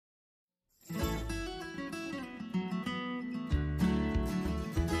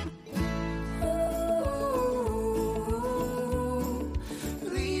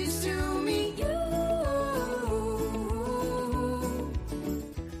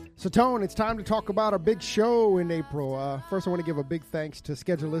So, Tone, it's time to talk about our big show in April. First, I want to give a big thanks to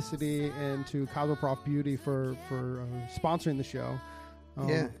Schedulicity and to Cosmoprof Beauty for sponsoring the show.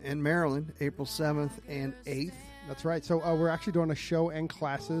 In Maryland, April 7th and 8th. That's right. So we're actually doing a show and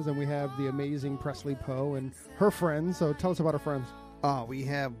classes, and we have the amazing Presley Poe and her friends. So tell us about her friends. We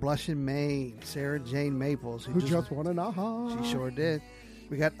have Blushing Maine, Sarah Jane Maples. Who just won an AHA. She sure did.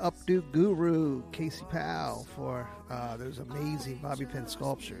 We got Updo Guru, Casey Powell, for those amazing bobby pin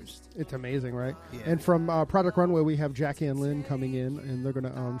sculptures. It's amazing, right? Yeah. And from Project Runway, we have Jackie and Lynn coming in, and they're going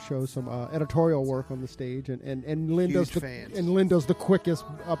to show some editorial work on the stage. And Lynn Huge does the quickest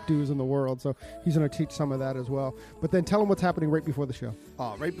updos in the world, so he's going to teach some of that as well. But then tell them what's happening right before the show.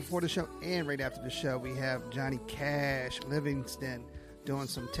 Right before the show and right after the show, we have Johnny Cash Livingston doing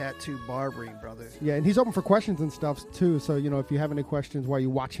some tattoo barbering, brother. Yeah, and he's open for questions and stuff, too. So, if you have any questions while you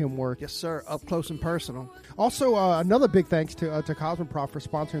watch him work. Yes, sir. Up close and personal. Also, another big thanks to Cosmoprof for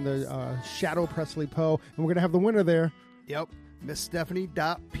sponsoring the Shadow Presley Poe. And we're going to have the winner there. Yep. Miss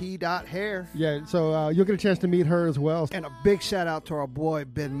Stephanie.P.Hair. Yeah, so you'll get a chance to meet her as well. And a big shout out to our boy,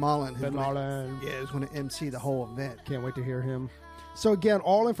 Ben Mullen. Yeah, who's going to MC the whole event. Can't wait to hear him. So, again,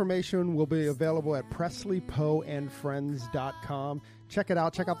 all information will be available at PresleyPoeandFriends.com. Check it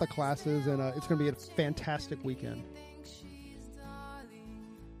out. Check out the classes, and it's going to be a fantastic weekend.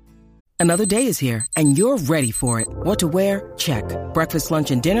 Another day is here, and you're ready for it. What to wear? Check. Breakfast,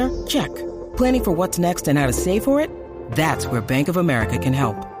 lunch, and dinner? Check. Planning for what's next and how to save for it? That's where Bank of America can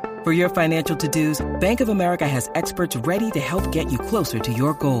help. For your financial to-dos, Bank of America has experts ready to help get you closer to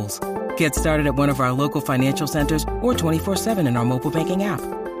your goals. Get started at one of our local financial centers or 24/7 in our mobile banking app.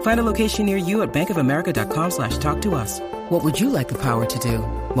 Find a location near you at bankofamerica.com/talktous. What would you like the power to do?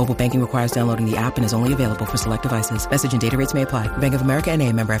 Mobile banking requires downloading the app and is only available for select devices. Message and data rates may apply. Bank of America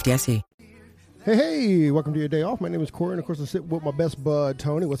N.A., member FDIC. Hey, welcome to your day off. My name is Corey, and of course I sit with my best bud,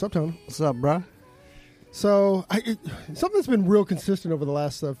 Tony. What's up, Tony? What's up, bro? So, something that's been real consistent over the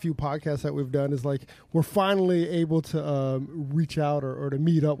last few podcasts that we've done is like we're finally able to reach out or to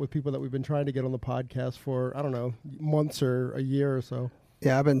meet up with people that we've been trying to get on the podcast for, I don't know, months or a year or so.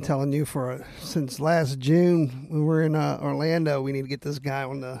 Yeah, I've been telling you since last June when we were in Orlando, we need to get this guy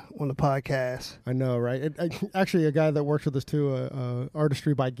on the podcast. I know, right? Actually, a guy that works with us too,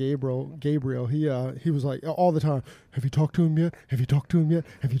 Artistry by Gabriel. He was like all the time. Have you talked to him yet? Have you talked to him yet?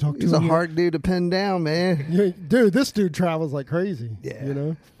 Have you talked to him yet? He's a hard dude to pin down, man. Yeah, dude, this dude travels like crazy.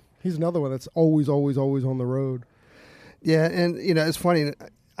 Yeah, he's another one that's always on the road. Yeah, and it's funny.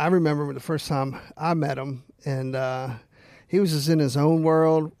 I remember the first time I met him, and he was just in his own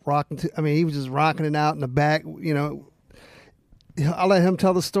world, he was just rocking it out in the back. I'll let him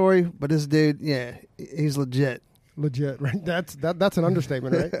tell the story, but this dude, yeah, he's legit. Legit, right? That's an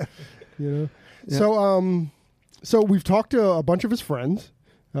understatement, right? Yeah. So we've talked to a bunch of his friends.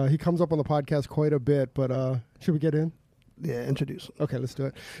 He comes up on the podcast quite a bit, but should we get in? Yeah, introduce him. Okay, let's do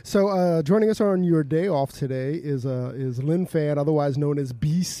it. So joining us on your day off today is Lynn Fan, otherwise known as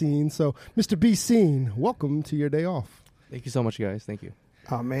B Scene. So, Mr. B Scene, welcome to your day off. Thank you so much, guys. Thank you.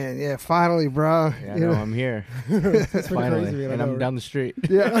 Oh, man. Yeah, finally, bro. Yeah, no, I'm here. Finally. Crazy, man, and I'm down the street.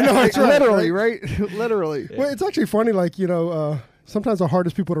 Yeah, I know. It's literally, right? Literally. Yeah. Well, it's actually funny, sometimes the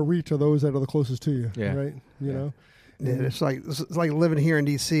hardest people to reach are those that are the closest to you, right? You know? Yeah, it's like living here in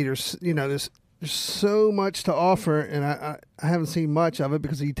D.C. There's so much to offer, and I haven't seen much of it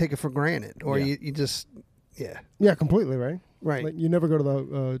because you take it for granted, or you just, Yeah, completely, right? Right. Like you never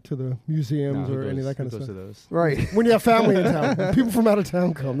go to the museums or any of that kind of stuff. To those? Right. When you have family in town. When people from out of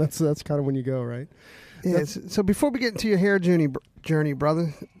town come. That's kind of when you go, right? Yeah. So before we get into your hair journey,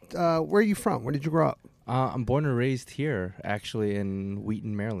 brother, where are you from? Where did you grow up? I'm born and raised here, actually, in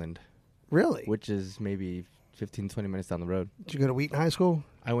Wheaton, Maryland. Really? Which is maybe 15, 20 minutes down the road. Did you go to Wheaton High School?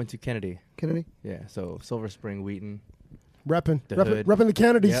 I went to Kennedy. Kennedy? Yeah, so Silver Spring, Wheaton. Repping the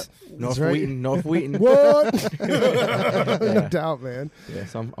Kennedys. Yep. North Wheaton. What? No doubt, man. Yeah,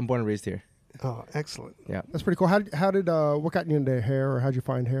 so I'm born and raised here. Oh, excellent. Yeah. That's pretty cool. How did what got you into hair, or how'd you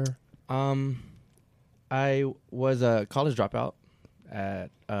find hair? I was a college dropout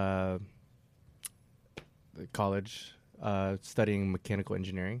at college studying mechanical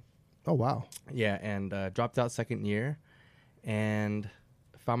engineering. Oh, wow. Yeah, and dropped out second year and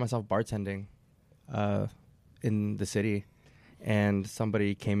found myself bartending in the city. And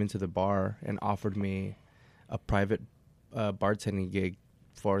somebody came into the bar and offered me a private bartending gig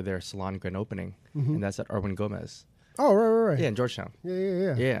for their salon grand opening. Mm-hmm. And that's at Erwin Gomez. Oh, right. Yeah, in Georgetown.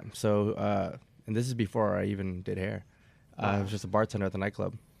 Yeah. Yeah, so, and this is before I even did hair. Wow. I was just a bartender at the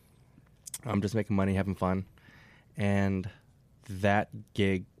nightclub. I'm just making money, having fun. And that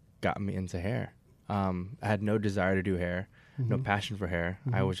gig got me into hair. I had no desire to do hair. no passion for hair.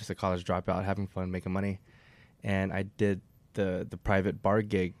 I was just a college dropout, having fun, making money. And I did the private bar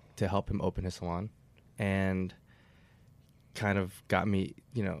gig to help him open his salon, and kind of got me,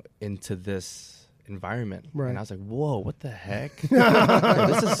 into this environment. Right. And I was like, whoa, what the heck?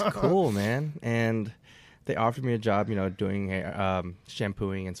 This is cool, man. And they offered me a job, doing hair,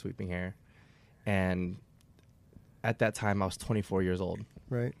 shampooing and sweeping hair. And at that time, I was 24 years old.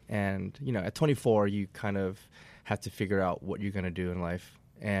 Right. And, at 24, you kind of have to figure out what you're going to do in life.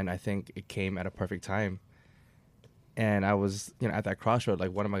 And I think it came at a perfect time. And I was, at that crossroad,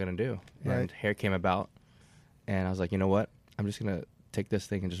 like, what am I going to do? Right. And hair came about. And I was like, you know what? I'm just going to take this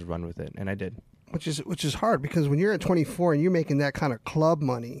thing and just run with it. And I did. Which is hard, because when you're at 24 and you're making that kind of club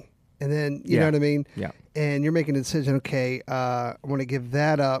money, and then, you know what I mean? Yeah. And you're making a decision, okay, I want to give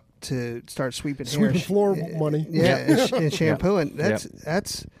that up to start sweeping floor money. Yeah, and shampooing.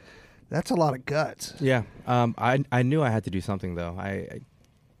 That's a lot of guts. Yeah. I knew I had to do something, though. I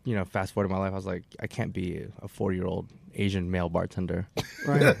fast forward in my life, I was like, I can't be a 40-year-old Asian male bartender.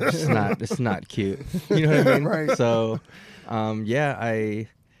 Right. It's not cute. You know what I mean? Right. So, I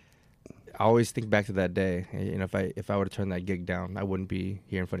always think back to that day. If I would have turned that gig down, I wouldn't be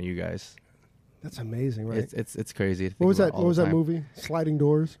here in front of you guys. That's amazing, right? It's crazy. To What was think that? about all What was the that time. movie? Sliding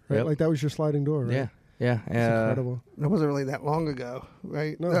Doors, right? Yep. Like that was your sliding door, right? Yeah. It's incredible. It wasn't really that long ago,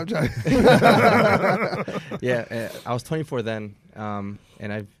 right? No. I'm joking. Yeah. I was 24 then, and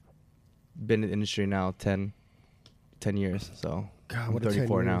I've been in the industry now 10 years. So God, I'm what a 10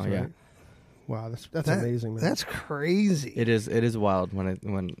 34 now. years, Yeah. right? Wow, that's amazing, man. That's crazy. It is wild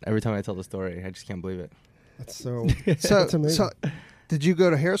when every time I tell the story, I just can't believe it. That's so. So, that's amazing. so did you go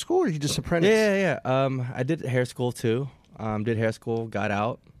to hair school, or you just apprentice? Yeah. I did hair school too. Did hair school, got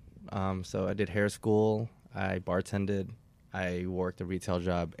out. So I did hair school. I bartended. I worked a retail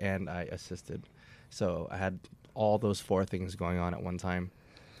job, and I assisted. So I had all those 4 things going on at one time,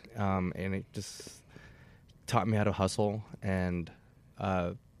 and it just taught me how to hustle and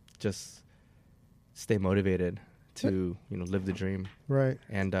just stay motivated to live the dream. Right.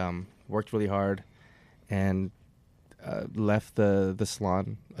 And worked really hard, and left the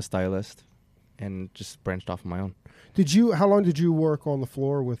salon a stylist, and just branched off on my own. How long did you work on the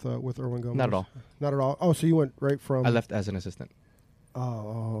floor with Erwin Gomez? Not at all. Not at all. Oh, so you went right from. I left as an assistant.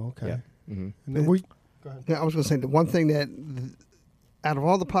 Oh, okay. Yeah. Mm-hmm. And then go ahead. Yeah, I was going to say the one thing that, out of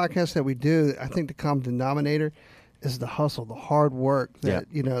all the podcasts that we do, I think the common denominator is the hustle, the hard work that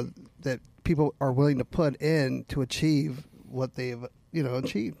that people are willing to put in to achieve what they've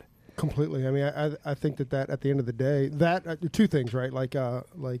achieved. Completely. I mean, I think that at the end of the day, that 2 things, right? Like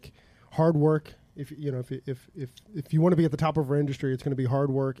hard work. If you want to be at the top of our industry, it's going to be hard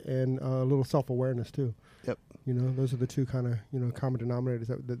work and a little self-awareness too. Yep. Those are the 2 kind of common denominators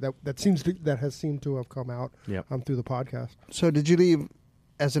that has seemed to have come out through the podcast. So did you leave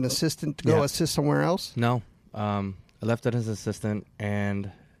as an assistant to go assist somewhere else? No. I left as an assistant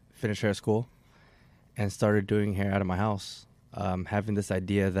and finished hair school and started doing hair out of my house, having this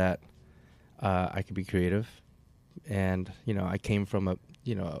idea that I could be creative. And, I came from a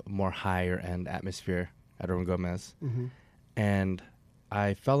more higher end atmosphere at Erwin Gomez. Mm-hmm. And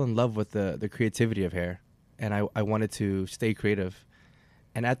I fell in love with the creativity of hair, and I wanted to stay creative.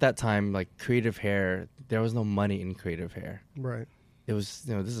 And at that time, like, creative hair, there was no money in creative hair. Right. It was,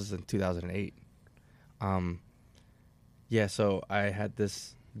 this is in 2008. So I had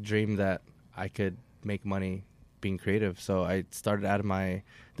this dream that I could make money being creative. So I started out of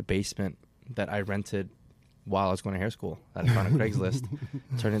the basement that I rented while I was going to hair school. I found a Craigslist,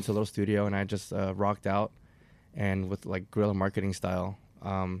 turned into a little studio, and I just rocked out, and with like guerrilla marketing style,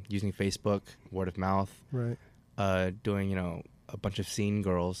 using Facebook, word of mouth, right, doing a bunch of scene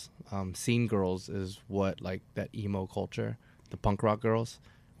girls. Scene girls is what, like, that emo culture, the punk rock girls,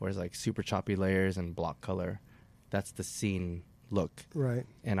 where it's like super choppy layers and block color. That's the scene look. Right.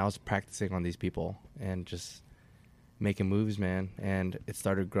 And I was practicing on these people and just making moves, man. And it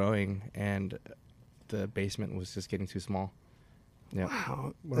started growing, and the basement was just getting too small. Yeah.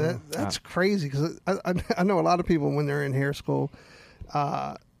 Wow. That's crazy, because I know a lot of people when they're in hair school,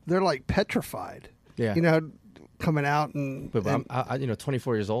 they're like petrified. Yeah. Coming out and. But I'm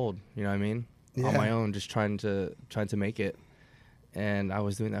 24 years old. You know what I mean? Yeah. On my own, just trying to make it, and I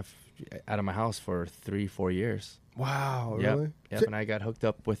was doing that out of my house for 3-4 years. Wow. Yep. Really? Yep. And I got hooked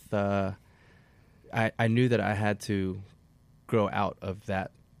up with. I knew that I had to grow out of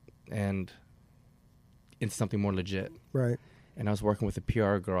that and into something more legit. Right. And I was working with a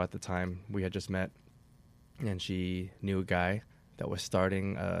PR girl at the time. We had just met, and she knew a guy that was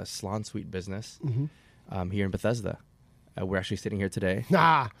starting a salon suite business Mm-hmm. here in Bethesda. We're actually sitting here today.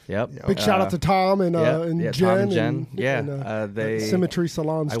 Nah. Yep. Big shout out to Tom and yeah, Jen. Tom and Jen. They Symmetry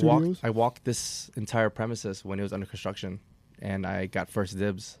Salon Studios. I walked this entire premises when it was under construction, and I got first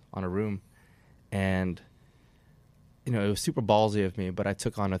dibs on a room, and it was super ballsy of me, but I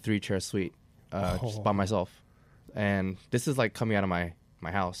took on a 3-chair suite just by myself, and this is like coming out of my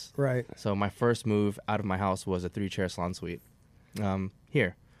house. Right. So my first move out of my house was a 3-chair salon suite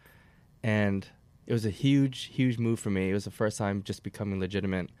here, and it was a huge move for me. It was the first time just becoming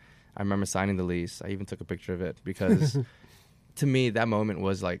legitimate. I remember signing the lease. I even took a picture of it because to me that moment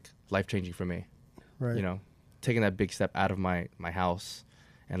was like life-changing for me. Right. Taking that big step out of my house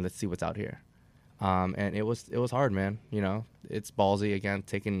and let's see what's out here. And it was hard, man. It's ballsy again,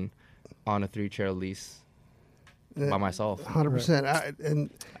 taking on a 3-chair lease by myself. 100%.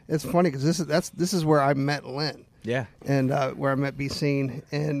 And it's funny because this is where I met Lynn. Yeah. And where I met B Scene.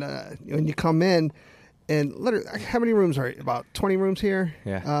 And when you come in, and literally, how many rooms are about 20 rooms here?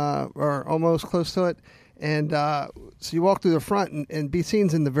 Yeah. Or almost close to it. And so you walk through the front, and B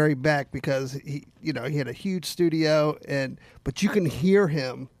Scene's in the very back because he had a huge studio, but you can hear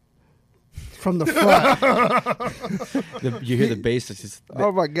him from the front. You hear the bass.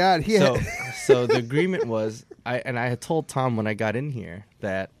 Oh my God! So the agreement was, I had told Tom when I got in here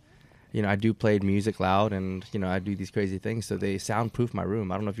that, I do play music loud and I do these crazy things. So they soundproof my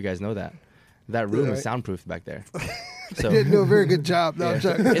room. I don't know if you guys know that. That room is soundproofed back there. So they didn't do a very good job. No, in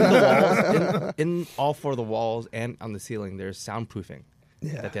the walls, in all 4 of the walls and on the ceiling, there's soundproofing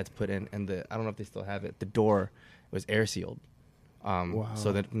that they had to put in. And I don't know if they still have it. The door was air sealed.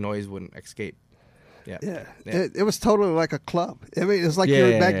 So that noise wouldn't escape. Yeah. It was totally like a club. I mean, it's like you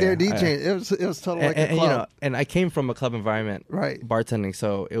were back there DJing. It was totally like a club. And I came from a club environment, right? Bartending,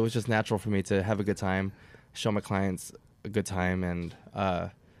 so it was just natural for me to have a good time, show my clients a good time, and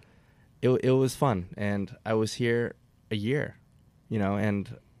it was fun. And I was here a year,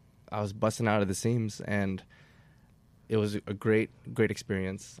 and I was busting out of the seams, and it was a great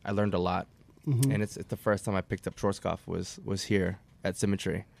experience. I learned a lot. Mm-hmm. And it's the first time I picked up Schwarzkopf was here at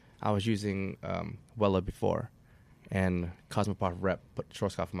Symmetry. I was using Wella before, and Cosmopop Rep put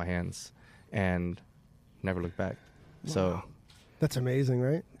Schwarzkopf in my hands, and never looked back. Wow. So that's amazing,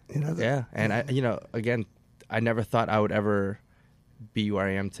 right? Yeah, and I, again, I never thought I would ever be where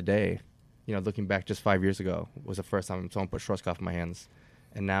I am today. Looking back, just 5 years ago was the first time someone put Schwarzkopf in my hands,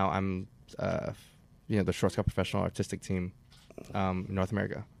 and now I'm, the Schwarzkopf Professional Artistic Team in North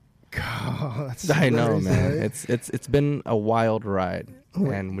America. God, that's I know, crazy, man. right? It's been a wild ride,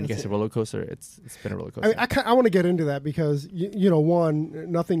 and when you guys say roller coaster, it's been a roller coaster. I want to get into that because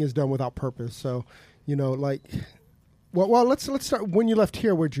one, nothing is done without purpose. So, well, let's start. When you left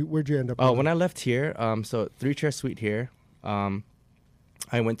here, where'd you end up? Oh, when I left here, so 3-chair suite here.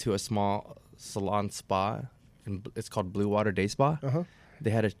 I went to a small salon spa, and it's called Blue Water Day Spa. Uh-huh. They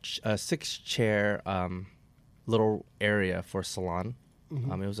had a 6-chair little area for salon.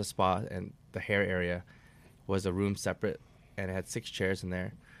 Mm-hmm. It was a spa, and the hair area was a room separate, and it had 6 chairs in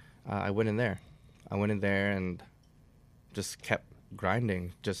there. I went in there and just kept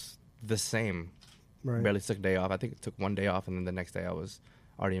grinding, just the same. Right. Barely took a day off. I think it took 1 day off, and then the next day I was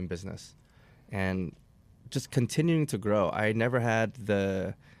already in business. And just continuing to grow. I never had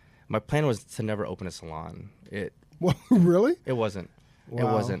my plan was to never open a salon. Well, really? It wasn't. Wow.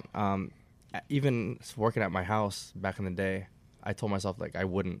 It wasn't. Even working at my house back in the day, I told myself I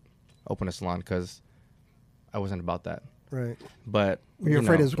wouldn't open a salon because I wasn't about that. Right. But you're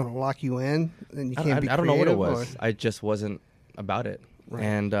afraid it was going to lock you in, and you can't be creative? I don't know what it was. I just wasn't about it. Right.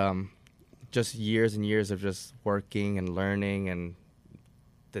 And just years and years of just working and learning and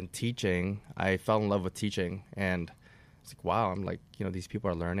then teaching, I fell in love with teaching. And it's wow, I'm these people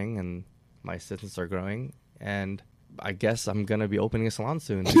are learning and my assistants are growing. And I guess I'm going to be opening a salon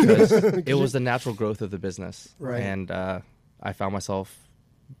soon because it was the natural growth of the business. Right. And I found myself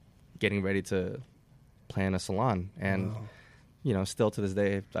getting ready to plan a salon. And, still to this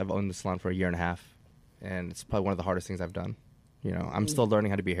day, I've owned the salon for a year and a half. And it's probably one of the hardest things I've done. I'm still learning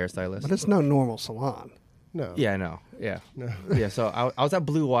how to be a hairstylist. But it's no normal salon. No. Yeah, I know. Yeah. No. Yeah, so I was at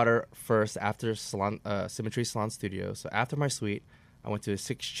Blue Water first after Symmetry Salon Studio. So after my suite, I went to a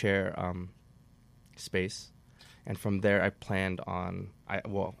 6-chair space. And from there, I planned on...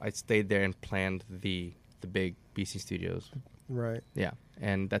 I stayed there and planned the big BC Studios. Right. Yeah,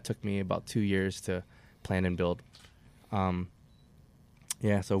 and that took me about 2 years to plan and build.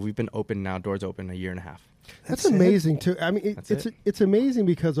 So we've been open now, doors open, a year and a half. That's amazing, too. I mean, it's amazing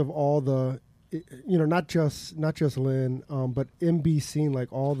because of all the... not just Lynn, but MB Scene,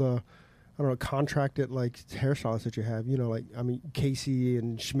 all the don't know, contracted like hairstylists that you have. You know, like I mean, Casey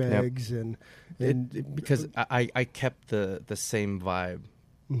and Schmegs because I kept the same vibe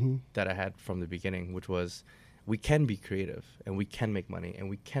mm-hmm. that I had from the beginning, which was we can be creative and we can make money and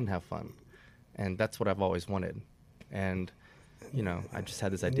we can have fun, and that's what I've always wanted. And you know, I just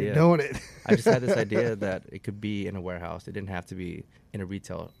had this idea. You're doing it. I just had this idea that it could be in a warehouse. It didn't have to be in a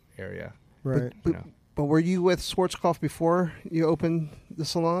retail area. Right. You know. But were you with Schwarzkopf before you opened the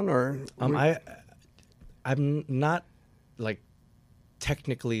salon, or? I'm not like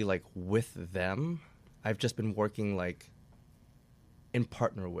technically like with them. I've just been working like in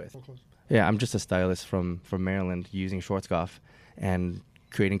partner with. Yeah, I'm just a stylist from Maryland using Schwarzkopf and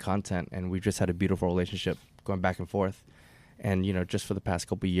creating content, and we've just had a beautiful relationship going back and forth. And you know, just for the past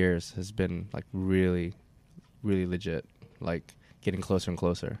couple of years has been like really, really legit, like getting closer and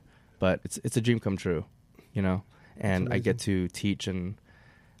closer. But it's a dream come true, you know. And I get to teach and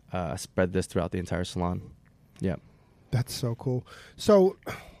spread this throughout the entire salon. Yeah, that's so cool. So,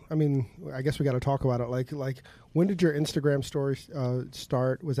 I mean, I guess we got to talk about it. Like, when did your Instagram story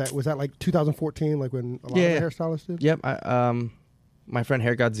start? Was that like 2014? Like when a lot of the hairstylists did? Yep. My friend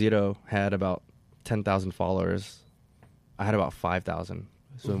Hair God Zito had about 10,000 followers. I had about 5,000.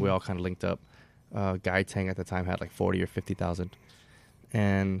 So mm-hmm. we all kind of linked up. Guy Tang at the time had like 40 or 50,000,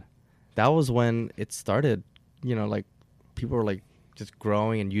 and that was when it started. You know, like people were like just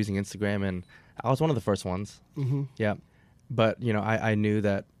growing and using Instagram, and I was one of the first ones. Mm-hmm. Yeah, but you know, I knew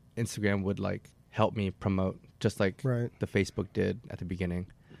that Instagram would like help me promote, just like the Facebook did at the beginning,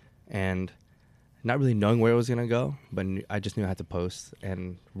 and not really knowing where it was gonna go, but I just knew I had to post.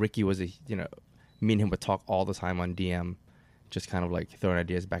 And Ricky was me and him would talk all the time on DM, just kind of like throwing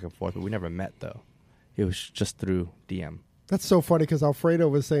ideas back and forth. But we never met though; it was just through DM. That's so funny because Alfredo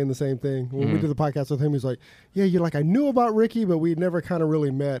was saying the same thing when mm-hmm. we did the podcast with him. He's like, "Yeah, you're like I knew about Ricky, but we never kind of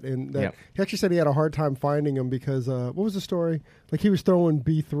really met." And he actually said he had a hard time finding him because what was the story? Like he was throwing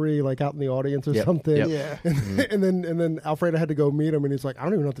B3 like out in the audience or something. Yep. Yeah, and then Alfredo had to go meet him, and he's like, "I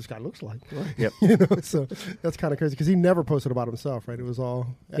don't even know what this guy looks like." Yep. You know, so that's kind of crazy because he never posted about himself, right? It was all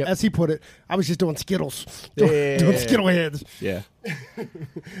as he put it. I was just doing Skittles, doing Skittle heads. Yeah,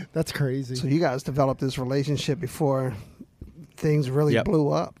 that's crazy. So you guys developed this relationship before things really blew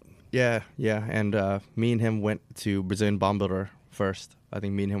up. Yeah. And me and him went to Brazilian Bond Builder first. I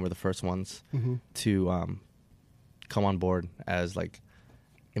think me and him were the first ones mm-hmm. to come on board as like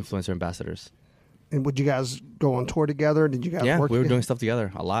influencer ambassadors. And would you guys go on tour together? Did you guys work we were together? doing stuff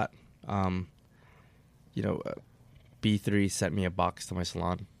together a lot. B3 sent me a box to my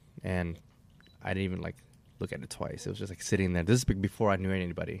salon, and I didn't even like look at it twice. It was just like sitting there. This is before I knew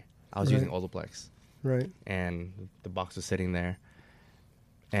anybody. I was using Olaplex. Right. And the box was sitting there,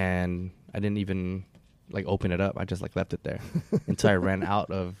 and I didn't even like open it up. I just like left it there until I ran out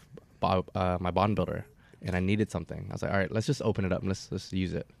of my bond builder, and I needed something. I was like, all right, let's just open it up and let's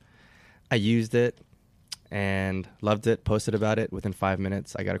use it. I used it and loved it. Posted about it. Within 5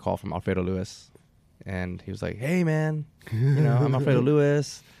 minutes, I got a call from Alfredo Lewis, and he was like, "Hey man, I'm Alfredo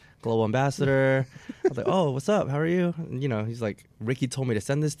Lewis, global ambassador." I was like, "Oh, what's up? How are you?" And, he's like, "Ricky told me to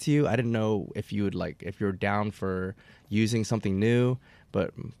send this to you. I didn't know if you're down for using something new,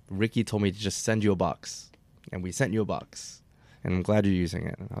 but Ricky told me to just send you a box, and we sent you a box, and I'm glad you're using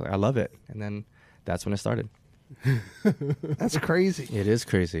it. I was like, I love it." And then that's when it started. That's crazy. It is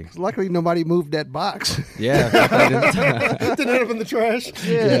crazy. Luckily, nobody moved that box. Yeah, didn't end up in the trash.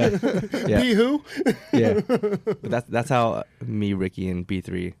 Yeah. Be who? Yeah, but that's how me, Ricky, and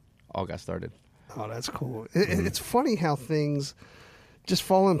B3 all got started. Oh, that's cool. It's funny how things just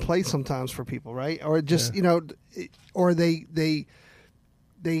fall in place sometimes for people, right? Or just or they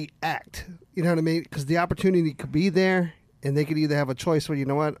act. You know what I mean? Because the opportunity could be there, and they could either have a choice where, you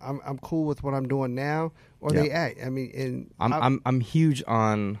know what, I'm cool with what I'm doing now, or they act. I mean, and I'm huge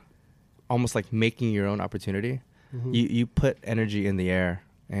on almost like making your own opportunity. Mm-hmm. You put energy in the air,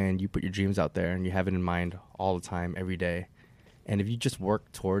 and you put your dreams out there, and you have it in mind all the time, every day. And if you just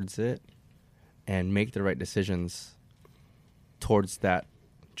work towards it and make the right decisions towards that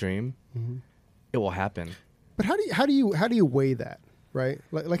dream, mm-hmm. it will happen. But how do you weigh that, right?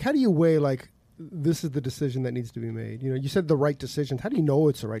 Like how do you weigh like this is the decision that needs to be made? You said the right decision. How do you know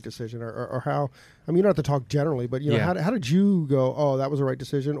it's the right decision, or how? I mean, you don't have to talk generally, but how did you go? Oh, that was the right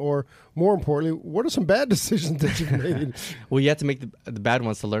decision, or more importantly, what are some bad decisions that you've made? Well, you have to make the bad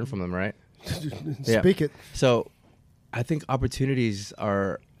ones to learn from them, right? Speak it. So, I think opportunities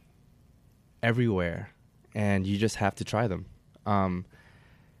are everywhere, and you just have to try them.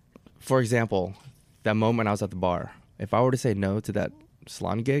 For example, that moment I was at the bar, if I were to say no to that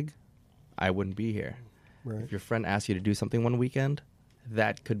salon gig, I wouldn't be here. Right. If your friend asks you to do something one weekend,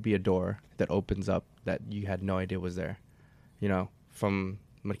 that could be a door that opens up that you had no idea was there. You know, from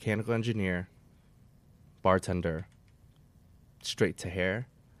mechanical engineer, bartender, straight to hair,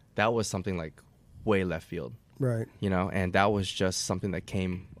 that was something like way left field. Right. You know, and that was just something that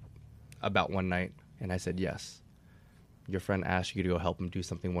came about one night, and I said yes. Your friend asked you to go help him do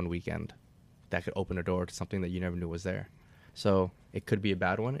something one weekend. That could open a door to something that you never knew was there. So it could be a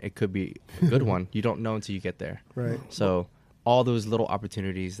bad one. It could be a good one. You don't know until you get there. Right. So all those little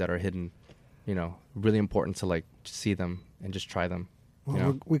opportunities that are hidden, you know, really important to like see them and just try them. Well, You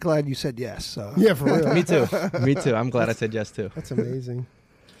know? we're glad you said yes. So. Yeah, for real. Me too. Me too. I'm glad I said yes too. That's amazing.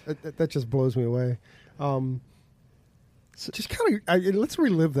 That just blows me away. So just kind of let's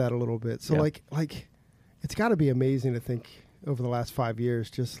relive that a little bit. So Yeah. like it's got to be amazing to think over the last 5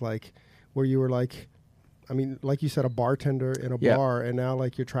 years, just like where you were like, I mean, like you said, a bartender in a Yeah. bar, and now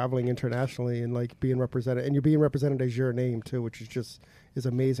like you're traveling internationally and like being represented, and you're being represented as your name too, which is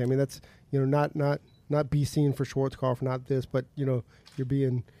amazing. I mean, that's, you know, not be seen for Schwarzkopf, not this, but you know, you're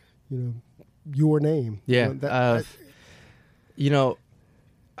being, you know, your name. Yeah. You know, You know,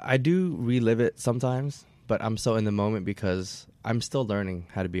 I do relive it sometimes, but I'm so in the moment because I'm still learning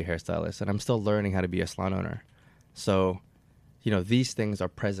how to be a hairstylist and I'm still learning how to be a salon owner. So, you know, these things are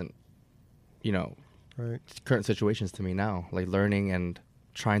present, you know, right. current situations to me now, like learning and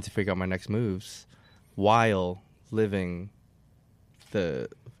trying to figure out my next moves while living the,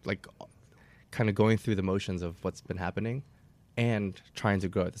 like, kind of going through the motions of what's been happening and trying to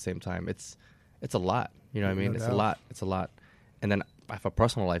grow at the same time. It's a lot, you know what I mean? No It's doubt. a lot. And then I have a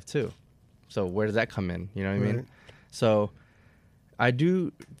personal life too. So where does that come in? You know what I mean? Right. So I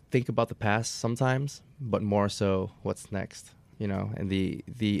do think about the past sometimes, but more so what's next, you know, and the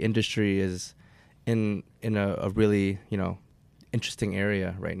industry is in a really, you know, interesting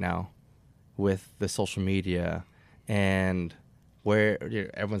area right now with the social media and where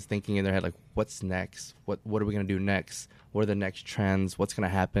everyone's thinking in their head, like, what's next? What are we going to do next? What are the next trends? What's going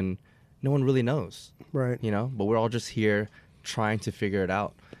to happen? No one really knows, Right. you know, but we're all just here trying to figure it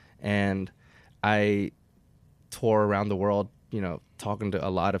out. And I tour around the world, you know, talking to a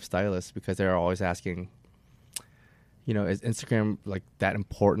lot of stylists because they're always asking, you know, is Instagram like that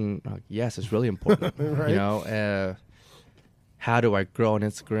important? Like, yes, it's really important. Right. You know, how do I grow on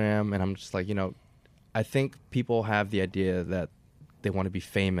Instagram? And I'm just like, you know, I think people have the idea that they want to be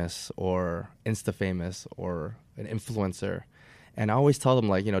famous or Insta famous or an influencer. And I always tell them,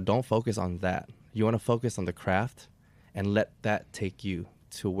 like, you know, don't focus on that. You want to focus on the craft and let that take you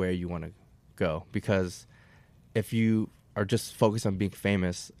to where you want to go. Because if you are just focused on being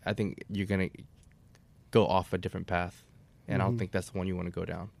famous, I think you're going to go off a different path. And I don't think that's the one you want to go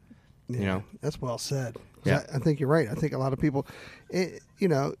down. Yeah, You know? that's well said. Yeah. I think you're right. I think a lot of people, you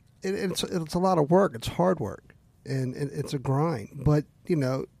know, it's a lot of work. It's hard work, and it's a grind. But you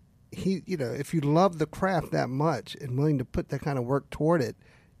know, if you love the craft that much and willing to put that kind of work toward it,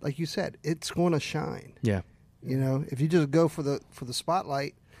 like you said, it's going to shine. Yeah. You know, if you just go for the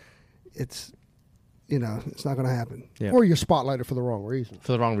spotlight, it's, you know, it's not going to happen. Yeah. Or you're spotlighted for the wrong reason.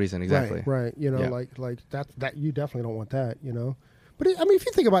 For the wrong reason, exactly. Right. You know, Yeah. like that you definitely don't want that, you know. But I mean, if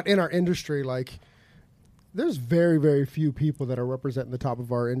you think about in our industry, like there's very, very few people that are representing the top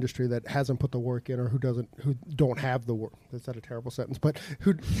of our industry that hasn't put the work in or who don't have the work. That's not a terrible sentence, but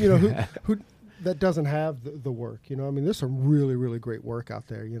who that doesn't have the work, you know. I mean, there's some really, really great work out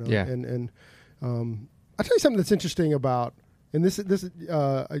there, you know. Yeah. And I'll tell you something that's interesting about, and this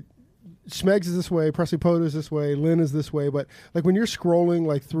Smegs is this way, Presley Poto is this way, Lynn is this way, but like when you're scrolling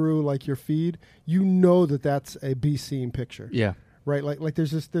like through like your feed, you know that that's a Be Seen picture. Yeah. Right, like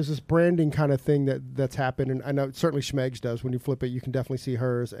there's this branding kind of thing that's happened, and I know certainly Schmegs does. When you flip it, you can definitely see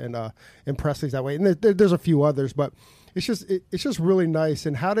hers and Presley's that way, and there's a few others, but it's just really nice.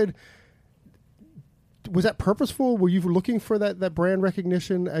 And was that purposeful? Were you looking for that brand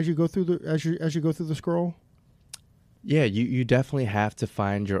recognition as you go through the scroll? Yeah, you definitely have to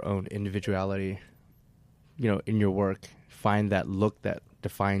find your own individuality, you know, in your work. Find that look that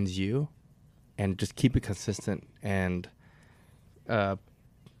defines you, and just keep it consistent and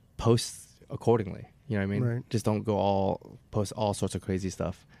post accordingly. You know what I mean? Right. Just don't post all sorts of crazy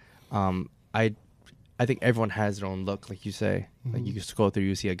stuff. I think everyone has their own look, like you say. Mm-hmm. Like you can scroll through,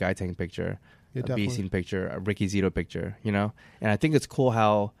 you see a Guy Tang picture, Yeah, a definitely. B-Scene picture, a Ricky Zito picture, you know? And I think it's cool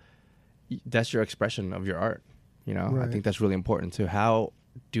how that's your expression of your art, you know? Right. I think that's really important too. How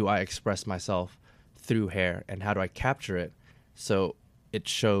do I express myself through hair, and how do I capture it so it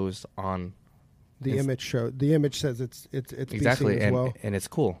shows on The image says it's exactly, Be Seen as and well. and it's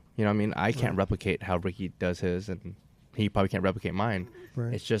cool. You know what I mean? I can't replicate how Ricky does his, and he probably can't replicate mine.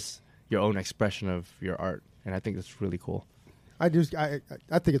 Right. It's just your own expression of your art, and I think that's really cool.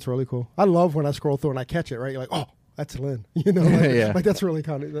 I think it's really cool. I love when I scroll through and I catch it. Right, you're like, oh, that's Lynn. You know, like, Yeah. like that's really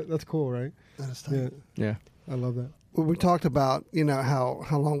kind of that's cool, right? That is tight. Yeah, Yeah. I love that. Well, we talked about how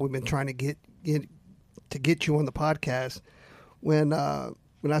long we've been trying to get you on the podcast. When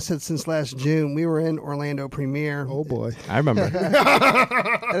I said since last June, we were in Orlando premiere. Oh boy, I remember.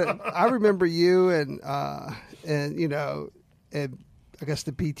 I remember you and I guess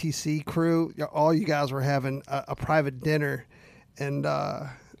the BTC crew. All you guys were having a private dinner, and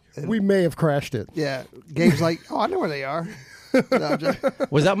we may have crashed it. yeah, Gabe's like, oh, I know where they are. No, I'm just-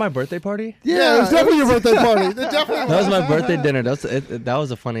 Was that my birthday party? Yeah, it was definitely your birthday party. It definitely That was my birthday dinner. That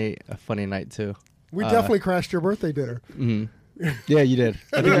was a funny night too. We definitely crashed your birthday dinner. Hmm. Yeah, you did.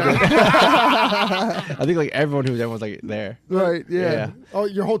 I think you did. I think like everyone who was there was like there. right. Yeah. Yeah. Oh,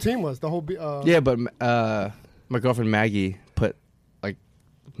 your whole team was the whole. Yeah, but my girlfriend Maggie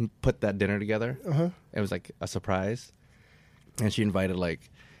put that dinner together. Uh-huh. It was like a surprise, and she invited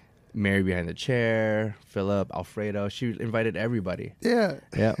like Mary behind the chair, Philip, Alfredo. She invited everybody. Yeah.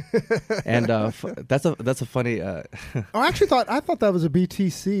 Yeah, and that's a funny. I thought that was a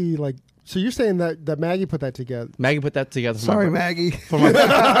BTC. Like, so you're saying that Maggie put that together? Maggie put that together. For Sorry, my Maggie. for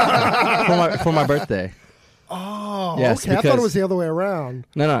my for my birthday. Oh, Yes, okay. I thought it because- was the other way around.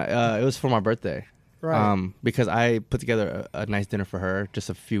 No, it was for my birthday. Right. Because I put together a nice dinner for her just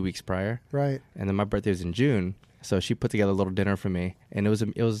a few weeks prior, Right. and then my birthday was in June, so she put together a little dinner for me, and it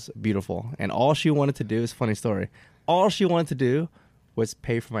was beautiful. And all she wanted to do is funny story. All she wanted to do was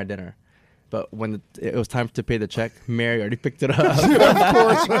pay for my dinner. But when it was time to pay the check, Mary already picked it up.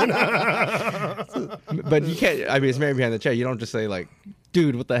 But you can't. I mean, it's Mary behind the chair. You don't just say like,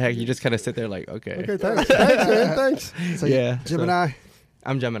 "Dude, what the heck?" You just kind of sit there like, "Okay, Okay. Thanks. Thanks, man. Thanks. So Yeah, Gemini.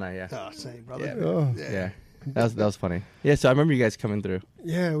 I'm Gemini." Yeah, Oh, same brother. Yeah. Oh, yeah. That was funny. Yeah, so I remember you guys coming through.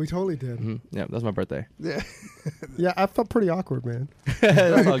 yeah. We totally did. Yeah, that was my birthday. Yeah. Yeah, I felt pretty awkward, man.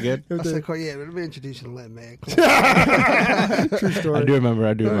 That's all good. I said, oh, yeah, let me introduce you to Lynn, man. Come on. True story. I do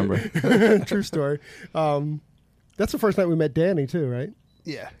remember. True story. That's the first night we met Danny too, right?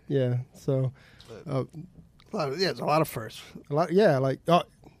 Yeah. Yeah. So, It's a lot of firsts. a lot. Yeah. Like,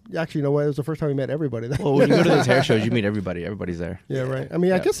 actually, you know what? It was the first time we met everybody. Well, when you go to those hair shows, you meet everybody. Everybody's there. Yeah, right. I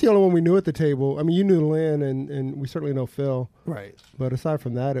mean, I Yeah. guess the only one we knew at the table. I mean, you knew Lynn, and we certainly know Phil. Right. But aside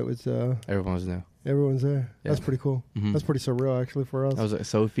from that, it was Everyone was new. everyone's there. Yeah. That's pretty cool. Mhm. That's pretty surreal, actually, for us. That was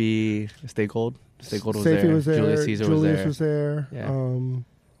Sophie, Stay Gold. Stay Gold was Safety there. was there. Julius Caesar Julius was there. Yeah.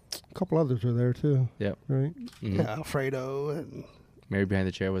 A couple others were there too. Yep. Right. Mhm. Yeah, Alfredo and Mary behind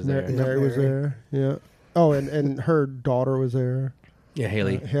the chair was Mary, there. Mary was there. Yeah. Oh, and her daughter was there. Yeah,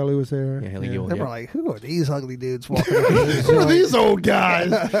 Haley. Haley was there. Yeah, Haley Gill. they Yeah. were like, who are these ugly dudes walking up? Who are these old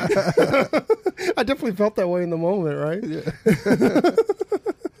guys? I definitely felt that way in the moment, right?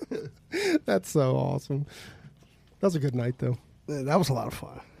 That's so awesome. That was a good night, though. That was a lot of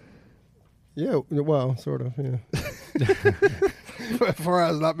fun. Yeah, well, sort of. Yeah, For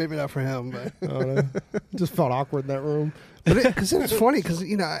us, maybe not for him, but I don't know. Just felt awkward in that room. because it's funny because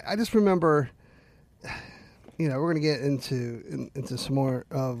I just remember, we're gonna get into some more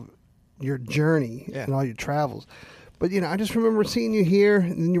of your journey Yeah. and all your travels, but I just remember seeing you here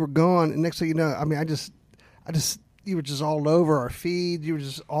and then you were gone, and next thing you know, I mean, I just you were just all over our feed. You were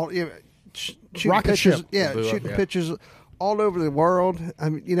just all shooting Rocket pictures, ship. yeah, Blew up, shooting yeah. pictures all over the world. I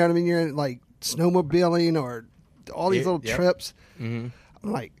mean, you know what I mean? You're in, like snowmobiling or all these little Yep. trips. Mm-hmm.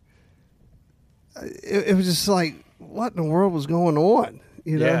 I'm like, it was just like, what in the world was going on?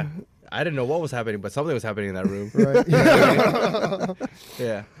 You know? Yeah. I didn't know what was happening, but something was happening in that room. Right.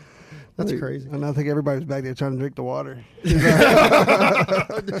 Yeah. That's crazy. And I think everybody was back there trying to drink the water.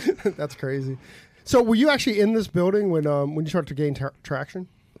 That's crazy. So, were you actually in this building when you started to gain traction?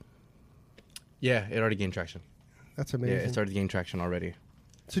 Yeah, it already gained traction. That's Yeah, amazing. it started to gain traction already.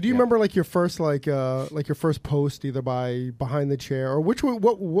 So do you remember like your first your first post either behind the chair or what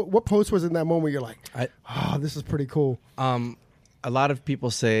post was in that moment you're like, this is pretty cool. A lot of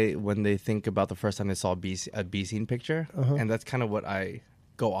people say when they think about the first time they saw a B scene picture, and that's kind of what I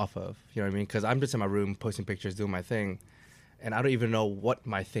go off of. You know what I mean? Because I'm just in my room posting pictures, doing my thing, and I don't even know what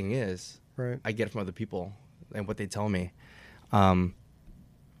my thing is. Right. I get it from other people and what they tell me.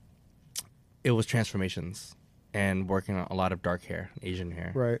 It was transformations and working on a lot of dark hair, Asian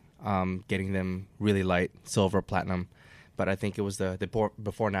hair. Right. Getting them really light, silver, platinum. But I think it was the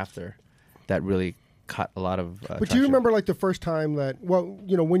before and after that really caught a lot of But do you remember like the first time that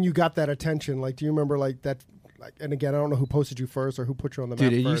when you got that attention, like do you remember like that and again I don't know who posted you first or who put you on the map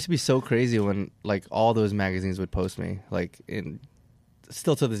Dude, it first. used to be so crazy when like all those magazines would post me. Like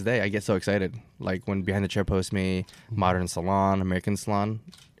still to this day I get so excited. Like when Behind the Chair posts me, Modern Salon, American Salon,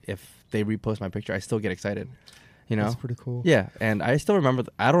 if they repost my picture, I still get excited. You know, That's pretty cool. Yeah, and I still remember.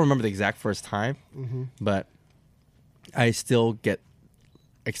 I don't remember the exact first time, but I still get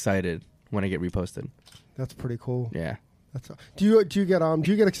excited when I get reposted. That's pretty cool. Yeah. Do you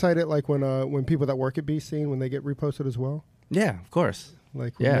get excited like when people that work at B Scene when they get reposted as well? Yeah, of course.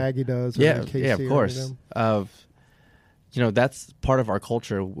 Like when Maggie does. Or Yeah, Casey yeah, of or course. them? That's part of our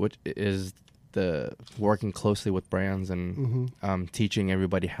culture, which is the working closely with brands and teaching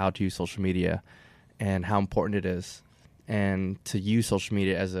everybody how to use social media and how important it is, and to use social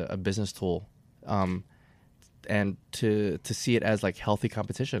media as a business tool, and to see it as like healthy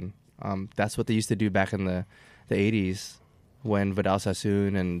competition. That's what they used to do back in the 80s when Vidal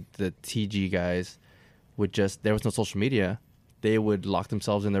Sassoon and the TG guys there was no social media. They would lock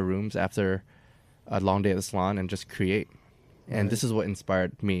themselves in their rooms after a long day at the salon and just create. And this is what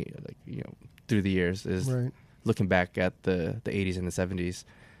inspired me, through the years, is looking back at the 80s and the 70s,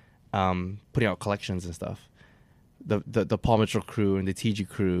 putting out collections and stuff. The Paul Mitchell crew and the TG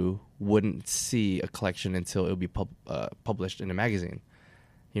crew wouldn't see a collection until it would be published in a magazine.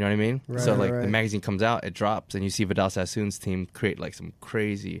 You know what I mean? Right, so right. the magazine comes out, it drops, and you see Vidal Sassoon's team create like some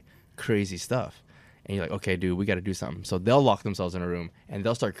crazy, crazy stuff. And you're like, okay, dude, we got to do something. So they'll lock themselves in a room and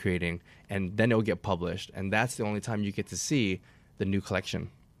they'll start creating, and then it'll get published. And that's the only time you get to see the new collection,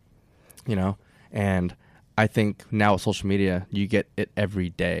 And I think now with social media, you get it every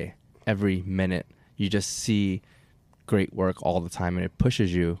day, every minute. You just see great work all the time, and it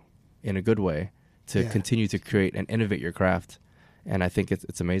pushes you in a good way to continue to create and innovate your craft. And I think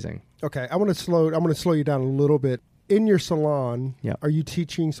it's amazing. Okay, I'm gonna slow you down a little bit. In your salon, Yeah. are you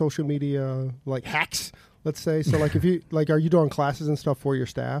teaching social media like hacks? Let's say so. Like if you are you doing classes and stuff for your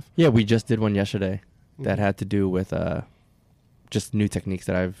staff? Yeah, we just did one yesterday that had to do with just new techniques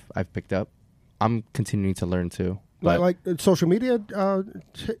that I've picked up. I'm continuing to learn too. But Like social media.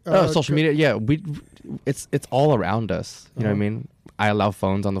 social media. Yeah, it's all around us. You know what I mean? I allow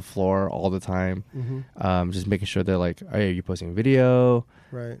phones on the floor all the time. Just making sure they're like, hey, are you posting a video?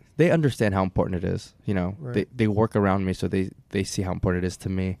 Right. They understand how important it is. Right. They work around me, so they see how important it is to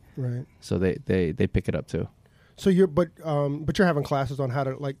me. Right. So they pick it up too. So you're having classes on how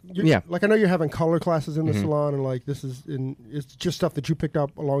to like I know you're having color classes in the salon, and like it's just stuff that you picked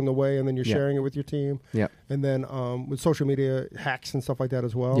up along the way, and then you're sharing it with your team. Yeah. And then with social media hacks and stuff like that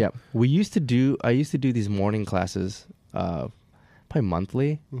as well. Yeah. I used to do these morning classes, probably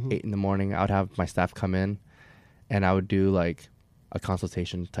monthly, 8 in the morning. I would have my staff come in, and I would do like a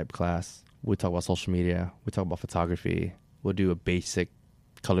consultation type class. We'd talk about social media. We'd talk about photography. We'll do a basic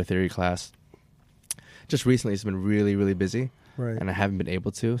color theory class. Just recently, it's been really, really busy, Right. and I haven't been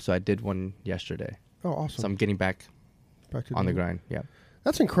able to. So I did one yesterday. Oh, awesome. So I'm getting back Back to on the doing- grind. Yeah.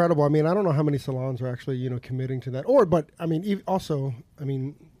 That's incredible. I mean, I don't know how many salons are actually, committing to that. But I mean, also,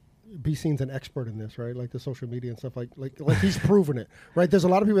 B Scene's an expert in this, right? Like the social media and stuff. Like he's proven it, right? There's a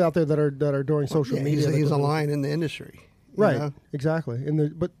lot of people out there that are doing social media. He's a lion in the industry. Right, exactly.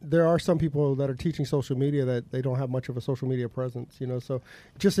 But there are some people that are teaching social media that they don't have much of a social media presence, So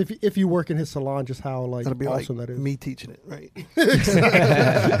just if you work in his salon, just how That'll be awesome like that is. me teaching it, right?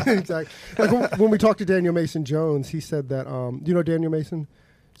 Exactly. Like when we talked to Daniel Mason Jones, he said that you know Daniel Mason.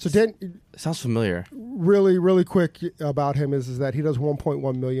 So Sounds familiar. really, really quick about him is that he does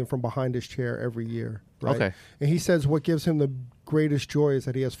 1.1 million from behind his chair every year. Right? Okay. And he says what gives him the greatest joy is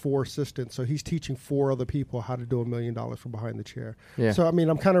that he has 4 assistants. So he's teaching 4 other people how to do $1 million from behind the chair. Yeah. So,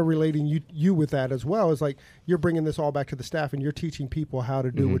 I'm kind of relating you with that as well. It's like you're bringing this all back to the staff and you're teaching people how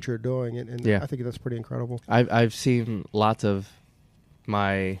to do what you're doing. And Yeah. I think that's pretty incredible. I've seen lots of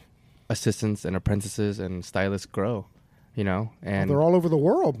my assistants and apprentices and stylists grow, and They're all over the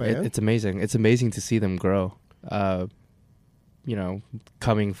world, man. it's amazing. It's amazing to see them grow.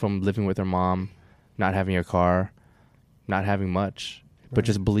 Coming from living with their mom, not having a car, not having much, but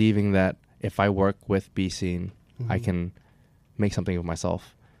just believing that if I work with B Scene, I can make something of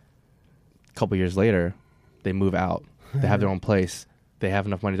myself. A couple years later, they move out. They have their own place. They have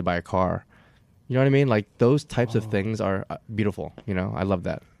enough money to buy a car. You know what I mean? Like those types of things are beautiful. I love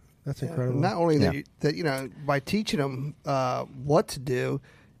that. That's incredible. Not only Yeah. that by teaching them what to do,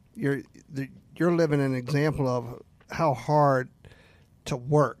 you're living an example of how hard to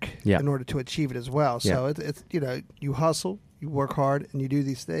work in order to achieve it as well. So it's you hustle, you work hard, and you do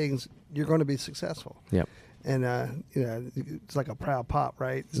these things, you're going to be successful. Yep. And it's like a proud pop,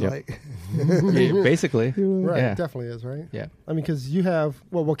 right? It's Yep. like Yeah, basically. Right, Yeah. it definitely is, right? Yeah. Because you have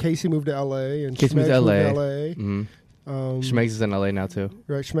Casey moved to LA and Casey moved to Schmegs LA. moved to LA. Mm-hmm. Schmegs is in LA now too.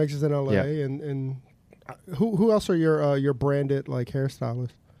 Right, Schmegs is in LA, Yeah. and who else are your branded like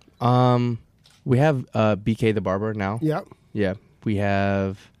hairstylists? We have BK the barber now. Yeah, Yeah. We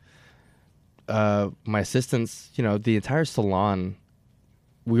have my assistants, the entire salon,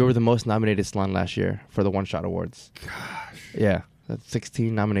 we were the most nominated salon last year for the One Shot Awards. Gosh. Yeah. That's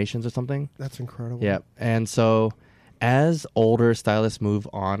 16 nominations or something. That's incredible. Yeah. And so as older stylists move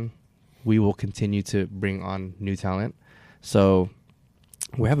on, we will continue to bring on new talent. So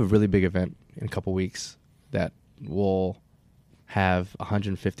we have a really big event in a couple weeks that will have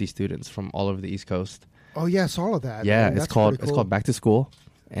 150 students from all over the East Coast. Oh yes, all of that. Yeah, man. it's called Back to School.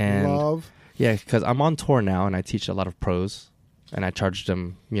 And Love. yeah, because I'm on tour now and I teach a lot of pros and I charge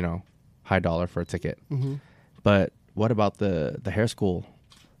them, high dollar for a ticket. Mm-hmm. But what about the hair school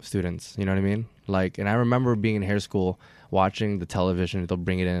students? You know what I mean? Like, and I remember being in hair school, watching the television. They'll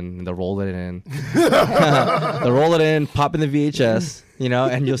bring it in, and they'll roll it in. They'll roll it in, pop in the VHS,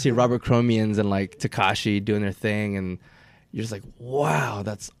 and you'll see Robert Chromians and like Tekashi doing their thing, and you're just like, wow,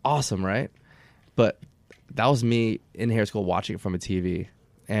 that's awesome, right? But that was me in hair school watching it from a TV.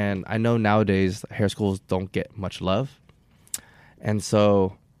 And I know nowadays hair schools don't get much love. And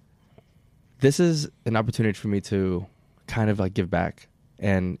so this is an opportunity for me to kind of like give back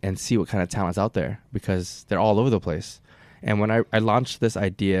and see what kind of talent's out there, because they're all over the place. And when I launched this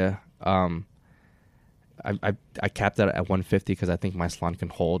idea, I capped it at 150 because I think my salon can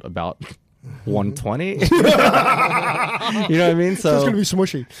hold about 120. You know what I mean? So it's going to be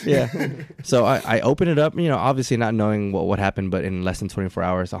smushy. Yeah. So I opened it up, obviously not knowing what would happen, but in less than 24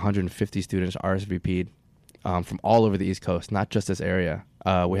 hours, 150 students RSVP'd from all over the East Coast, not just this area.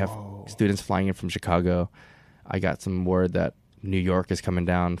 We have students flying in from Chicago. I got some word that New York is coming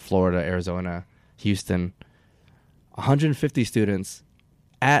down, Florida, Arizona, Houston. 150 students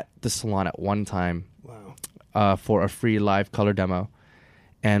at the salon at one time. Wow. For a free live color demo.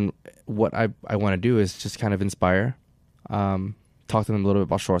 And what I want to do is just kind of inspire, talk to them a little bit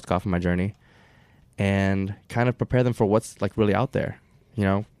about Schwarzkopf and my journey, and kind of prepare them for what's like really out there,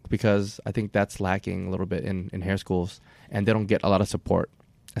 because I think that's lacking a little bit in hair schools, and they don't get a lot of support,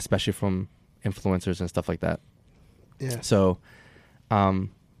 especially from influencers and stuff like that. Yeah. So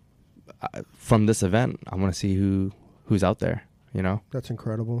from this event, I want to see who's out there, That's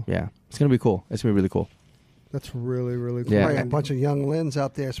incredible. Yeah. It's going to be cool. It's going to be really cool. That's really, really cool. Yeah. Probably a bunch of young Lins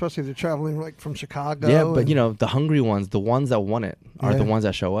out there, especially if they're traveling like from Chicago. Yeah, but the hungry ones, the ones that want it, are the ones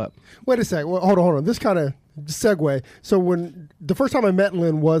that show up. Wait a sec. Well, hold on. This kind of segue. So when the first time I met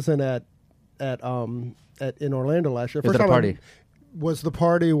Lynn wasn't at in Orlando last year. Was First it a time party? Was the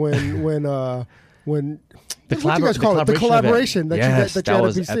party when The what do you guys call it? The collaboration that Yes, you that had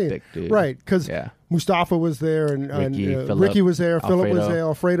was at BC. epic, dude. Right, because Yeah. Mustafa was there and Philip, Ricky was there, Philip was Alfredo. there,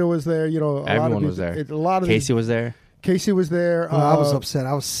 Alfredo was there. Everyone was there. A lot of Casey was there. Casey was there. Oh, I was upset.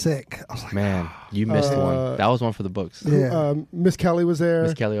 I was sick. I was like, Man, you missed one. That was one for the books. Yeah. Miss Kelly was there.